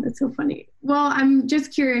God, that's so funny. Well, I'm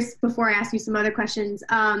just curious before I ask you some other questions,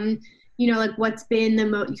 like what's been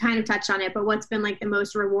you kind of touched on it, but what's been like the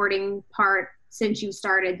most rewarding part since you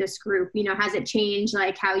started this group? Has it changed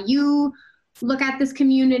like how you look at this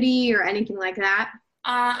community or anything like that?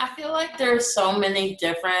 I feel like there's so many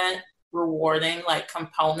different rewarding like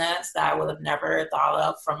components that I would have never thought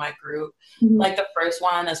of from my group. Mm-hmm. Like the first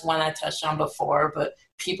one is one I touched on before, but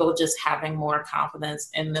people just having more confidence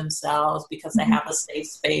in themselves because they have a safe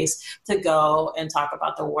space to go and talk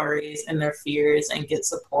about their worries and their fears and get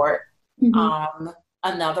support. Mm-hmm.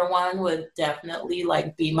 Another one would definitely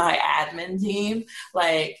like be my admin team.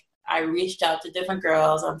 Like I reached out to different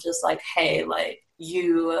girls. I'm just like, hey, like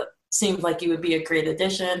you seems like you would be a great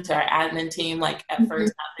addition to our admin team. Like at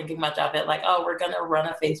first not thinking much of it, like, oh, we're going to run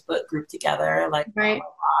a Facebook group together, like, blah, blah,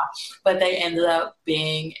 blah. But they ended up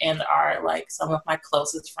being and are like some of my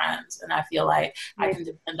closest friends. And I feel like I can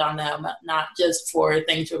depend on them, not just for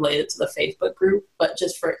things related to the Facebook group, but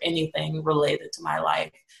just for anything related to my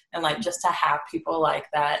life. And like, just to have people like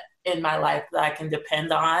that in my life that I can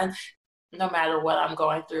depend on, no matter what I'm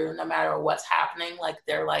going through, no matter what's happening, like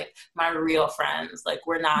they're like my real friends. Like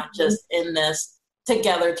we're not just in this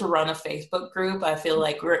together to run a Facebook group. I feel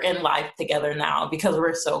like we're in life together now because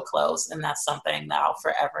we're so close. And that's something that I'll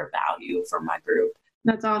forever value for my group.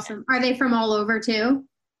 That's awesome. Are they from all over too?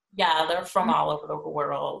 Yeah, they're from all over the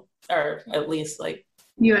world, or at least like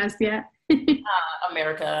US, yeah.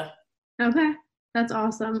 America. Okay. That's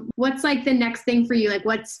awesome. What's like the next thing for you? Like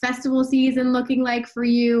what's festival season looking like for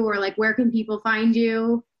you, or like where can people find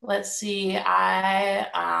you? Let's see. I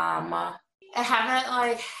haven't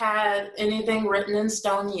like had anything written in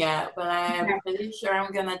stone yet, but I'm pretty sure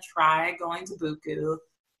I'm going to try going to Buku.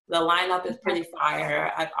 The lineup is pretty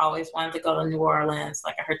fire. I've always wanted to go to New Orleans.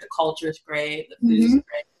 Like I heard the culture is great. The food is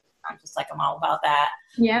great. I'm just like, I'm all about that.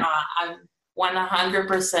 Yeah. I'm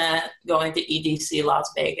 100% going to EDC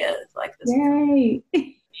Las Vegas. Like this. Yay!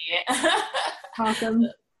 Awesome.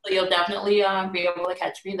 So you'll definitely be able to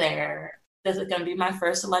catch me there. This is going to be my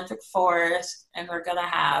first Electric Forest, and we're going to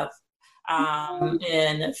have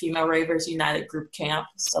in Female Ravers United Group Camp.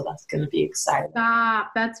 So that's going to be exciting.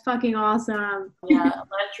 Stop. That's fucking awesome. Yeah,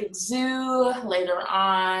 Electric Zoo, later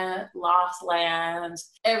on, Lost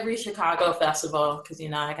Lands, every Chicago festival, because,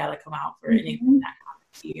 I got to come out for anything that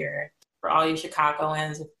happens here. For all you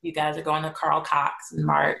Chicagoans, if you guys are going to Carl Cox in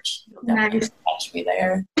March, you'll definitely catch me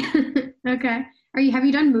there. Okay. Have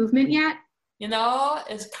you done Movement yet?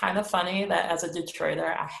 It's kind of funny that as a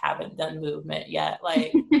Detroiter, I haven't done Movement yet.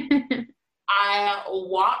 Like, I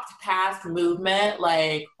walked past Movement,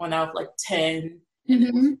 like, when I was, like, 10.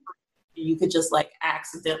 And you could just, like,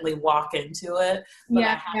 accidentally walk into it. But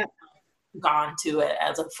I haven't gone to it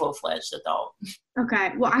as a full-fledged adult.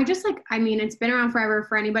 Okay. Well, it's been around forever.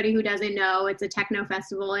 For anybody who doesn't know, it's a techno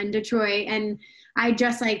festival in Detroit. And I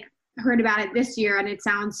just, heard about it this year, and it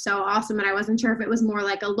sounds so awesome, and I wasn't sure if it was more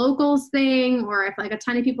like a locals thing or if like a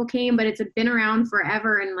ton of people came, but it's been around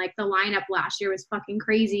forever, and like the lineup last year was fucking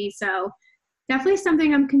crazy. So definitely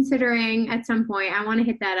something I'm considering at some point. I want to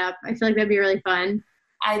hit that up. I feel like that'd be really fun.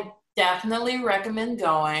 I definitely recommend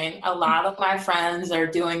going. A lot of my friends are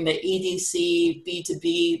doing the EDC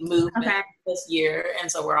B2B movement this year, and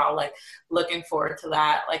so we're all like looking forward to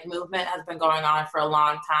that. Like, Movement has been going on for a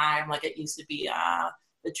long time. Like, it used to be the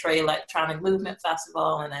Detroit Electronic Movement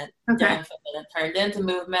Festival, and then it turned into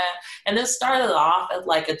Movement. And it started off as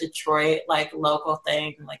like a Detroit like local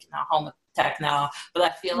thing, like home of techno. But I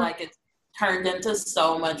feel like it's turned into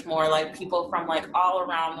so much more. Like, people from like all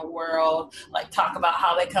around the world like talk about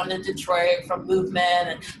how they come to Detroit from Movement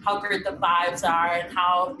and how great the vibes are and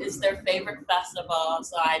how it's their favorite festival.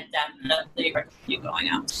 So I definitely recommend you going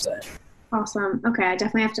out to it. Awesome. Okay, I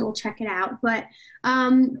definitely have to check it out. But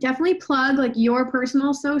definitely plug like your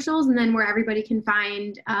personal socials and then where everybody can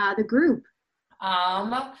find the group.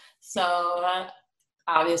 So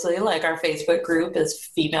obviously, like, our Facebook group is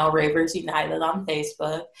Female Ravers United on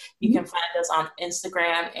Facebook. You can find us on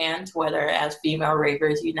Instagram and Twitter as Female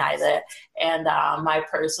Ravers United. And my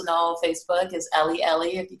personal Facebook is Ellie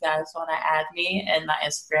if you guys want to add me. And my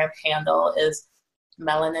Instagram handle is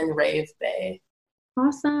Melanin Rave Bay.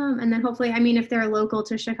 Awesome. And then hopefully, if they're local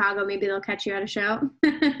to Chicago, maybe they'll catch you at a show.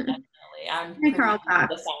 Definitely. I'm Carl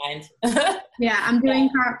Cox. Yeah, I'm doing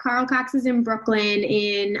Carl Cox is in Brooklyn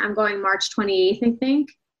I'm going March 28th, I think.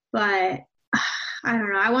 But I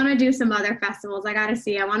don't know. I want to do some other festivals. I got to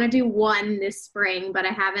see. I want to do one this spring, but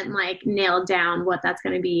I haven't like nailed down what that's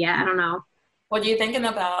going to be yet. I don't know. What are you thinking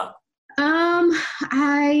about?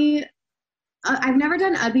 I've never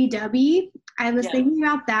done Ubby Dubby. I was thinking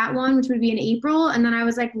about that one, which would be in April, and then I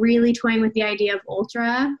was like really toying with the idea of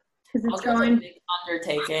Ultra because it's going a big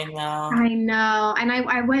undertaking now. I know, and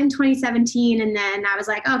I went in 2017, and then I was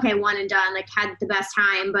like, okay, one and done. Like, had the best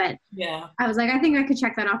time, but I was like, I think I could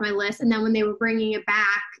check that off my list. And then when they were bringing it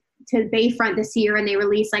back to Bayfront this year, and they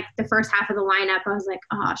released like the first half of the lineup, I was like,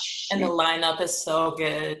 oh shit. And the lineup is so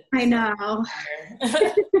good. I know.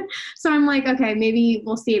 So I'm like, okay, maybe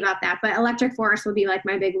we'll see about that. But Electric Forest will be like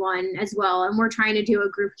my big one as well. And we're trying to do a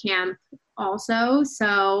group camp also.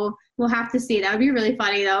 So we'll have to see. That would be really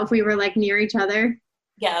funny though if we were like near each other.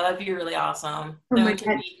 Yeah, that'd be really awesome. Oh then we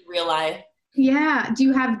can meet in real life. Yeah.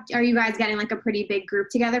 Are you guys getting like a pretty big group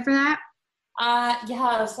together for that?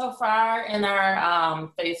 Yeah, so far in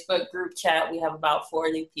our Facebook group chat, we have about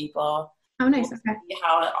 40 people. Oh, nice. We'll okay. See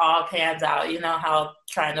how it all pans out. You know how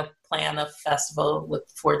trying to plan a festival with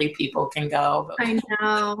 40 people can go. But I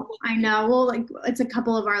know. Well, like, it's a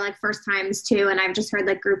couple of our like first times too, and I've just heard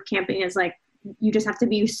like group camping is like you just have to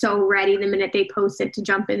be so ready the minute they post it to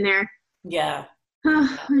jump in there. Yeah.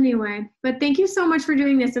 Anyway, but thank you so much for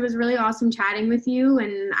doing this. It was really awesome chatting with you,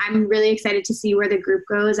 and I'm really excited to see where the group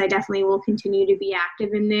goes. I definitely will continue to be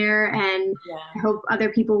active in there, and I hope other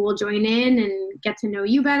people will join in and get to know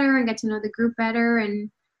you better and get to know the group better.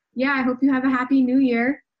 And yeah, I hope you have a happy new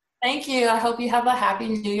year. Thank you. I hope you have a happy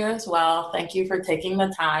new year as well. Thank you for taking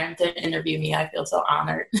the time to interview me. I feel so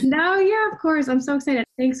honored. No, yeah, of course. I'm so excited.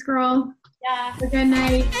 Thanks, girl. Yeah. Have a good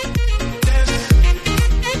night.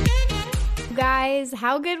 Guys,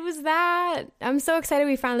 how good was that? I'm so excited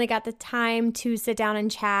we finally got the time to sit down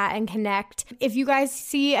and chat and connect. If you guys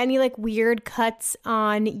see any like weird cuts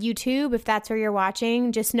on YouTube, if that's where you're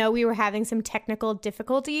watching, just know we were having some technical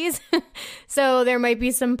difficulties. So there might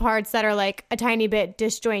be some parts that are like a tiny bit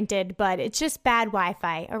disjointed, but it's just bad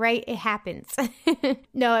Wi-Fi, all right? It happens.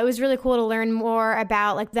 No, it was really cool to learn more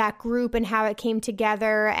about like that group and how it came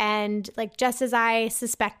together. And like just as I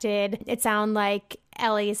suspected, it sounded like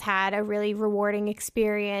Ellie's had a really rewarding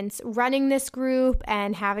experience running this group,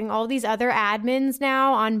 and having all these other admins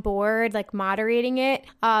now on board, like moderating it,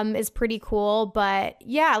 is pretty cool. But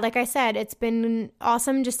yeah, like I said, it's been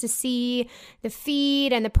awesome just to see the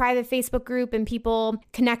feed and the private Facebook group and people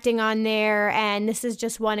connecting on there. And this is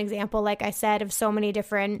just one example, like I said, of so many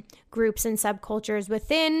different groups and subcultures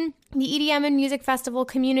within the EDM and music festival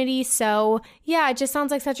community. So yeah, it just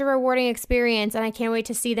sounds like such a rewarding experience, and I can't wait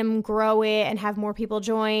to see them grow it and have more people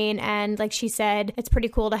join. And like she said, it's pretty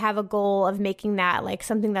cool to have a goal of making that like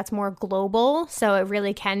something that's more global, so it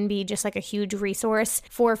really can be just like a huge resource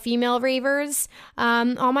for female ravers.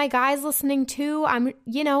 All my guys listening too,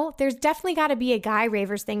 there's definitely got to be a guy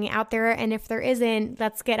ravers thing out there, and if there isn't,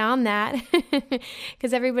 let's get on that,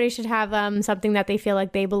 because everybody should have something that they feel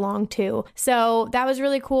like they belong to. So that was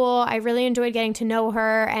really cool. I really enjoyed getting to know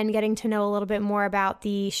her and getting to know a little bit more about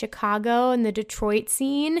the Chicago and the Detroit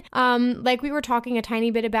scene. Like we were talking a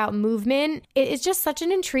tiny bit about movement. It's just such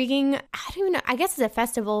an intriguing, I guess it's a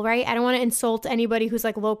festival, right? I don't want to insult anybody who's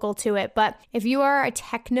like local to it, but if you are a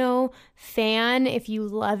techno fan, if you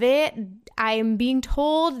love it, I am being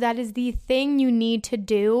told that is the thing you need to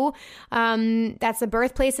do. That's the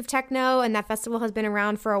birthplace of techno, and that festival has been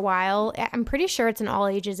around for a while. I'm pretty sure it's an all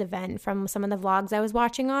ages event from some of the vlogs I was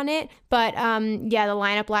watching on it. But yeah, the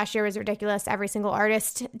lineup last year was ridiculous. Every single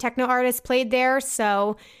techno artist played there.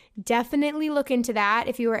 So definitely look into that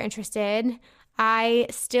if you are interested. I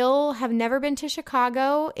still have never been to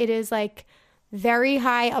Chicago. It is like very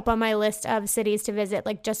high up on my list of cities to visit,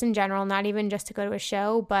 like just in general, not even just to go to a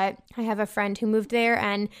show, but I have a friend who moved there,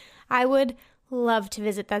 and I would love to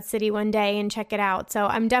visit that city one day and check it out. So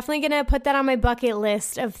I'm definitely going to put that on my bucket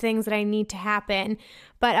list of things that I need to happen.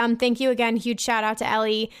 But thank you again. Huge shout out to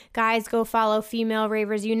Ellie. Guys, go follow Female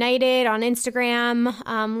Ravers United on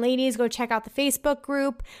Instagram. Ladies, go check out the Facebook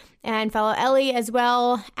group and follow Ellie as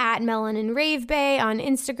well at Melanin Rave Bay on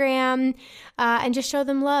Instagram, and just show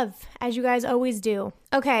them love, as you guys always do.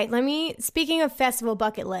 Okay, speaking of festival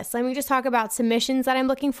bucket lists, let me just talk about submissions that I'm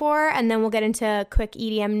looking for, and then we'll get into quick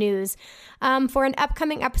EDM news. For an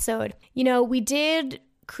upcoming episode, we did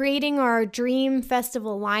creating our dream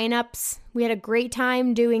festival lineups. We had a great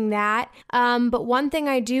time doing that. But one thing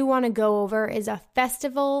I do want to go over is a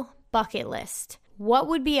festival bucket list. What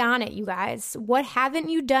would be on it, you guys? What haven't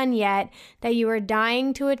you done yet that you are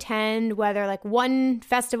dying to attend, whether like one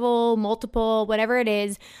festival, multiple, whatever it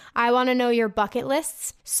is? I want to know your bucket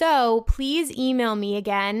lists. So please email me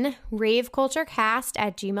again,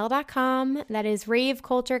 raveculturecast@gmail.com. That is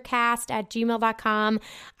raveculturecast@gmail.com.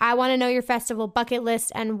 I want to know your festival bucket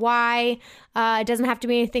list and why. It doesn't have to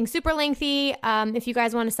be anything super lengthy. If you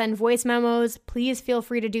guys want to send voice memos, please feel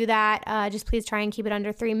free to do that. Just please try and keep it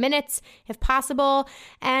under 3 minutes if possible.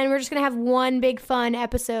 And we're just going to have one big fun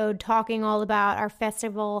episode talking all about our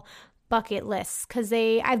festival bucket lists, because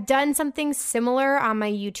I've done something similar on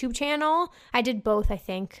my YouTube channel. I did both, I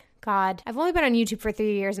think. God, I've only been on YouTube for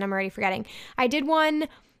 3 years and I'm already forgetting. I did one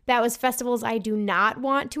that was festivals I do not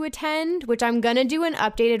want to attend, which I'm going to do an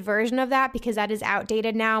updated version of that because that is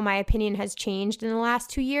outdated now. My opinion has changed in the last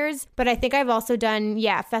 2 years. But I think I've also done,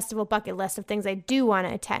 festival bucket list of things I do want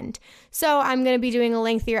to attend. So I'm going to be doing a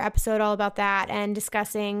lengthier episode all about that and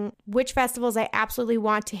discussing which festivals I absolutely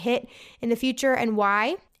want to hit in the future and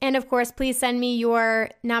why. And of course, please send me your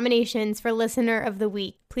nominations for Listener of the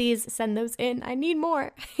Week. Please send those in. I need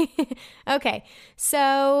more. Okay,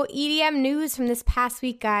 so EDM news from this past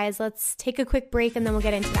week, guys. Let's take a quick break and then we'll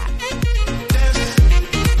get into that.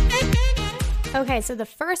 Okay, so the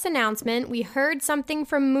first announcement, we heard something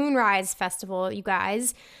from Moonrise Festival, you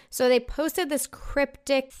guys. So they posted this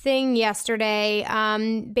cryptic thing yesterday,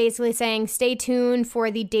 basically saying stay tuned for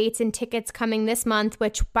the dates and tickets coming this month,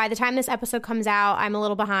 which by the time this episode comes out, I'm a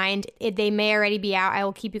little behind. They may already be out. I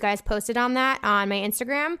will keep you guys posted on that on my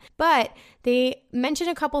Instagram. But they mentioned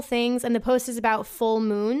a couple things, and the post is about full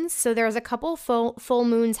moons. So there's a couple full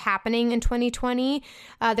moons happening in 2020.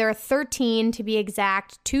 There are 13 to be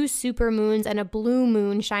exact, 2 super moons and a blue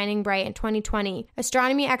moon shining bright in 2020.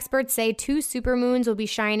 Astronomy experts say 2 supermoons will be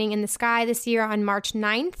shining in the sky this year on March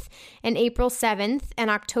 9th and April 7th, and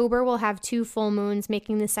October will have 2 full moons,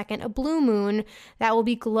 making the second a blue moon that will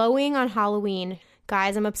be glowing on Halloween.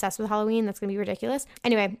 Guys, I'm obsessed with Halloween. That's going to be ridiculous.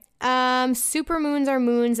 Anyway, supermoons are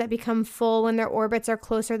moons that become full when their orbits are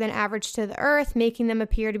closer than average to the Earth, making them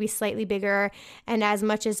appear to be slightly bigger and as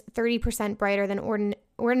much as 30% brighter than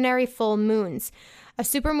ordinary full moons. A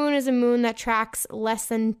supermoon is a moon that tracks less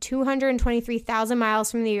than 223,000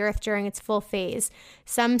 miles from the Earth during its full phase.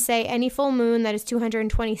 Some say any full moon that is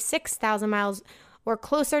 226,000 miles or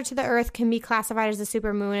closer to the Earth can be classified as a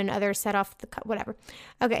supermoon, and others set off the whatever.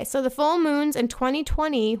 Okay, so the full moons in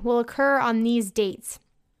 2020 will occur on these dates.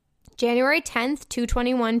 January 10th,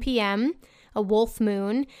 2:21 p.m., a wolf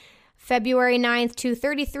moon. February 9th,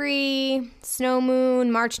 2:33, snow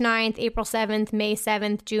moon. March 9th, April 7th, May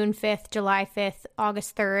 7th, June 5th, July 5th,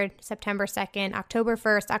 August 3rd, September 2nd, October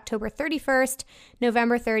 1st, October 31st,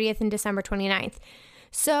 November 30th, and December 29th.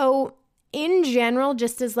 So in general,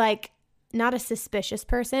 just as like, not a suspicious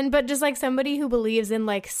person, but just like somebody who believes in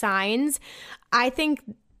like signs,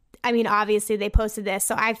 I mean, obviously they posted this,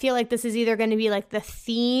 so I feel like this is either going to be like the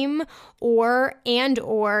theme or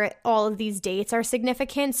all of these dates are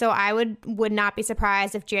significant. So I would not be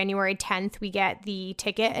surprised if January 10th we get the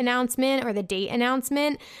ticket announcement or the date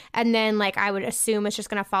announcement. And then like I would assume it's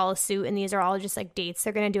just going to follow suit, and these are all just like dates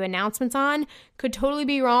they're going to do announcements on. Could totally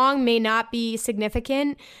be wrong, may not be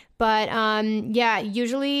significant. But yeah,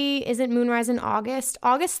 usually isn't moonrise in August.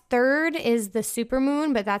 August 3rd is the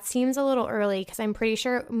supermoon, but that seems a little early because I'm pretty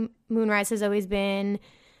sure moonrise has always been,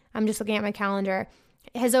 I'm just looking at my calendar,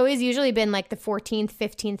 it has always usually been like the 14th,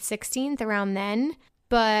 15th, 16th, around then.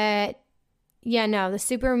 But yeah, no, the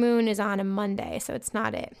supermoon is on a Monday, so it's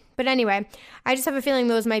not it. But anyway, I just have a feeling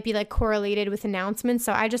those might be like correlated with announcements.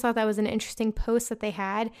 So I just thought that was an interesting post that they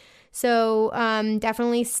had. So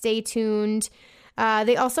definitely stay tuned.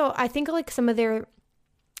 They also, I think like some of their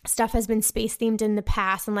stuff has been space themed in the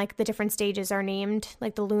past, and like the different stages are named,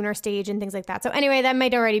 like the lunar stage and things like that. So anyway, that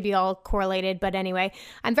might already be all correlated, but anyway,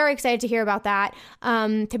 I'm very excited to hear about that.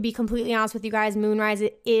 To be completely honest with you guys, moonrise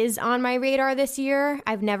is on my radar this year.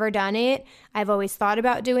 I've never done it. I've always thought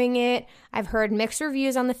about doing it. I've heard mixed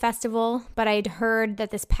reviews on the festival, but I'd heard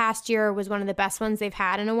that this past year was one of the best ones they've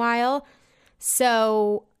had in a while.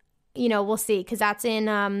 So you know, we'll see, because that's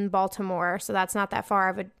in Baltimore, so that's not that far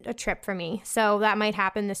of a trip for me. So that might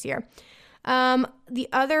happen this year. The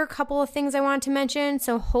other couple of things I wanted to mention,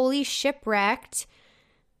 so Holy Shipwrecked,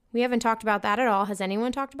 we haven't talked about that at all. Has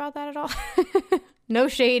anyone talked about that at all? No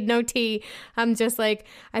shade, no tea. I'm just like,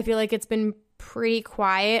 I feel like it's been pretty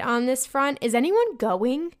quiet on this front. Is anyone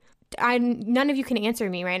going? None of you can answer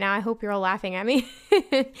me right now. I hope you're all laughing at me.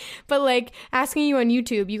 But like asking you on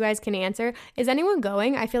YouTube, you guys can answer. Is anyone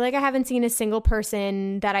going? I feel like I haven't seen a single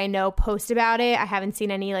person that I know post about it. I haven't seen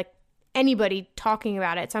anybody talking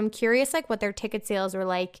about it. So I'm curious like what their ticket sales were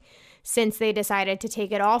like since they decided to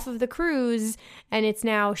take it off of the cruise and it's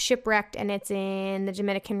now shipwrecked and it's in the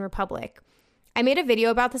Dominican Republic. I made a video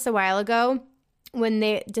about this a while ago, when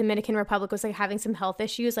the Dominican Republic was like having some health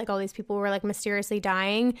issues, like all these people were like mysteriously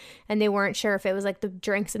dying and they weren't sure if it was like the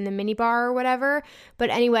drinks in the minibar or whatever. But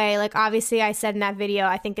anyway, like obviously I said in that video,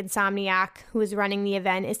 I think Insomniac, who is running the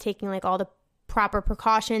event, is taking like all the proper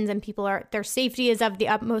precautions and their safety is of the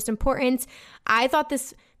utmost importance. I thought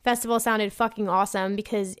this festival sounded fucking awesome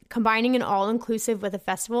because combining an all-inclusive with a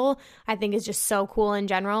festival I think is just so cool in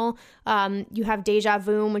general. You have Deja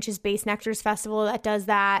Vu, which is Base Nectar's festival that does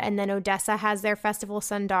that, and then Odessa has their festival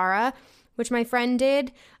Sundara, which my friend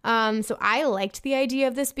did. So I liked the idea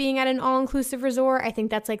of this being at an all-inclusive resort. I think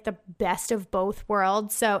that's like the best of both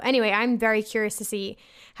worlds. So anyway, I'm very curious to see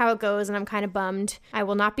how it goes, and I'm kind of bummed I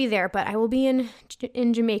will not be there, but I will be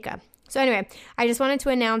in Jamaica. So anyway, I just wanted to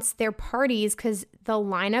announce their parties because the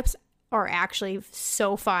lineups are actually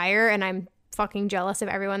so fire, and I'm fucking jealous of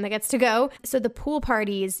everyone that gets to go. So the pool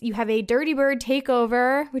parties, you have a Dirty Bird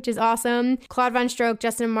takeover, which is awesome. Claude Von Stroke,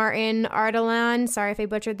 Justin Martin, Ardalan, sorry if I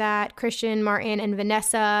butchered that, Christian Martin, and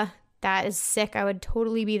Vanessa. That is sick. I would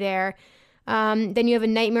totally be there. Then you have a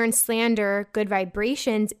Nightmare and Slander, Good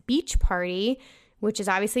Vibrations beach party, which is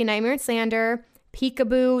obviously Nightmare and Slander.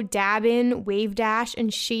 Peekaboo, Dabin, Wave Dash,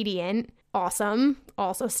 and Shadient. Awesome.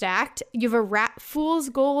 Also stacked. You have a Fool's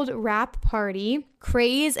Gold rap party.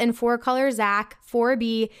 Craze and Four Color Zach,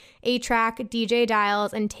 4B, A-Track, DJ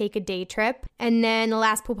Dials, and Take a Day Trip. And then the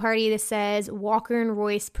last pool party, this says Walker and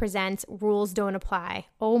Royce presents Rules Don't Apply.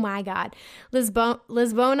 Oh my God.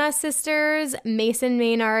 Lisbona Sisters, Mason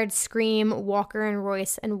Maynard, Scream, Walker and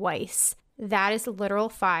Royce, and Weiss. That is literal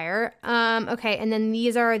fire. Okay, and then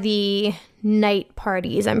these are the night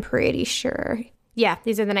parties, I'm pretty sure. Yeah,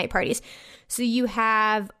 these are the night parties. So you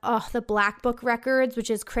have the Black Book Records, which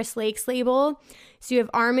is Chris Lake's label. So you have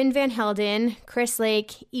Armand Van Helden, Chris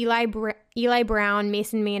Lake, Eli Brown,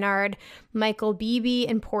 Mason Maynard, Michael Beebe,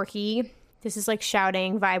 and Porky. This is like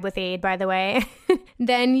shouting Vibe with Aid, by the way.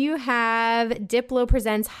 Then you have Diplo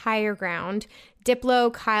presents Higher Ground.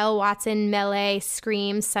 Diplo, Kyle Watson, Melee,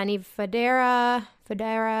 Scream, Sunny Federa,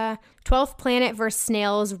 12th Planet vs.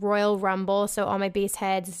 Snails, Royal Rumble. So all my bass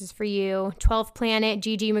heads, this is for you. 12th Planet,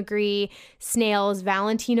 Gigi McGree, Snails,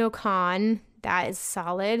 Valentino Khan. That is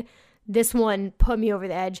solid. This one put me over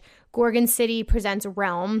the edge. Gorgon City presents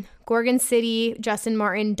Realm. Gorgon City, Justin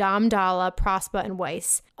Martin, Dom Dalla, Prospa, and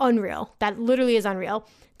Weiss. Unreal. That literally is unreal.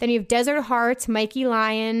 Then you have Desert Hearts, Mikey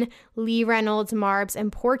Lyon, Lee Reynolds, Marbs,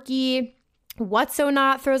 and Porky. What's So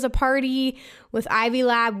Not throws a party with Ivy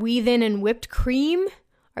Lab, Weathen, and Whipped Cream.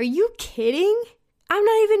 Are you kidding? I'm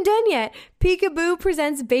not even done yet. Peekaboo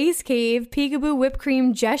presents Bass Cave, Peekaboo, Whipped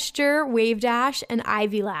Cream, Gesture, Wave Dash, and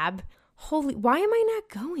Ivy Lab. Holy, why am I not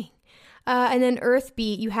going? And then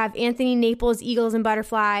Earthbeat, you have Anthony Naples, Eagles and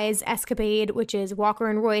Butterflies, Escapade, which is Walker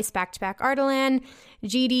and Royce, back-to-back Ardalan,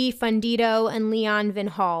 GD, Fundito, and Leon Van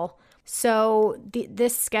Hall. So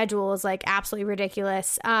this schedule is like absolutely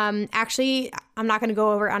ridiculous. Actually, I'm not going to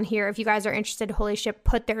go over it on here. If you guys are interested, Holy Ship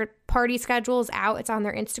put their party schedules out. It's on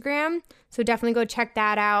their Instagram. So definitely go check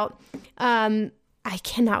that out. I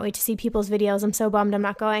cannot wait to see people's videos. I'm so bummed I'm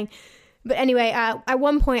not going. But anyway, at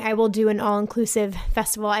one point I will do an all-inclusive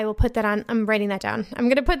festival. I will put that on. I'm writing that down. I'm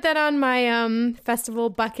going to put that on my festival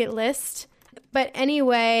bucket list. But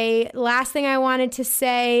anyway, last thing I wanted to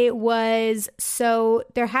say was, so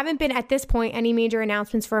there haven't been at this point any major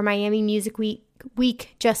announcements for Miami Music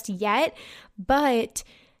Week just yet, but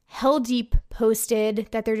Helldeep posted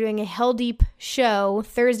that they're doing a Helldeep show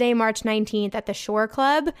Thursday, March 19th at the Shore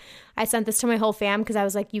Club. I sent this to my whole fam because I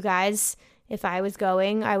was like, you guys, if I was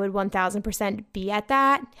going, I would 1000% be at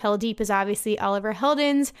that. Helldeep is obviously Oliver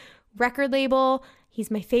Heldens' record label. He's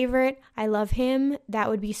my favorite. I love him. That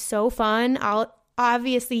would be so fun.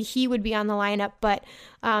 Obviously, he would be on the lineup, but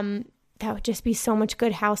that would just be so much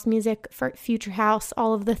good house music for Future House,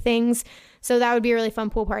 all of the things. So that would be a really fun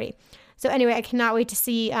pool party. So anyway, I cannot wait to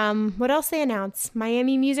see what else they announce.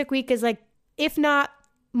 Miami Music Week is like, if not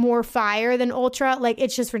more fire than Ultra, like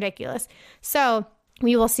it's just ridiculous. So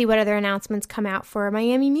we will see what other announcements come out for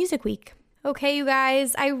Miami Music Week. Okay, you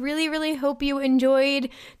guys, I really, really hope you enjoyed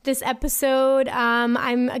this episode.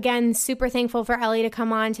 I'm, again, super thankful for Ellie to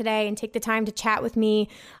come on today and take the time to chat with me.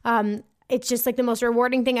 It's just like the most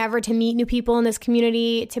rewarding thing ever to meet new people in this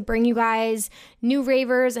community, to bring you guys new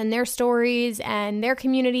ravers and their stories and their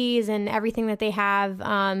communities and everything that they have.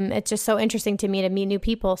 It's just so interesting to me to meet new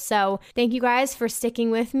people. So thank you guys for sticking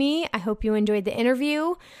with me. I hope you enjoyed the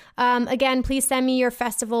interview. Again, please send me your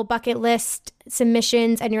festival bucket list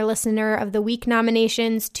submissions and your listener of the week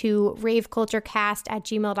nominations to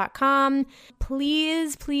raveculturecast@gmail.com.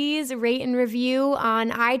 Please rate and review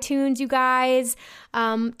on iTunes, you guys.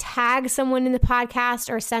 Tag someone in the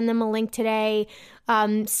podcast or send them a link today.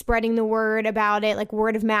 Spreading the word about it, like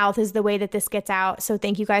word of mouth is the way that this gets out. So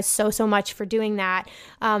thank you guys so much for doing that.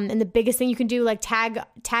 And the biggest thing you can do, like tag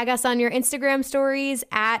us on your Instagram stories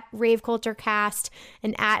at raveculturecast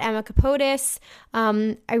and at Emma Capotis.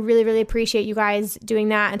 I really appreciate you guys doing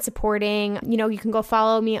that and supporting. You know, you can go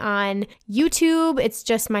follow me on YouTube. It's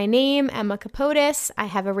just my name, Emma Capotis. I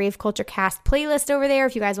have a Rave Culture Cast playlist over there.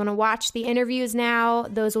 If you guys want to watch the interviews now,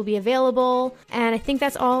 those will be available. And I think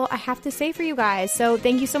that's all I have to say for you guys. So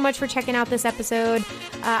thank you so much for checking out this episode.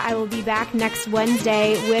 I will be back next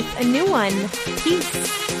Wednesday with a new one. Peace.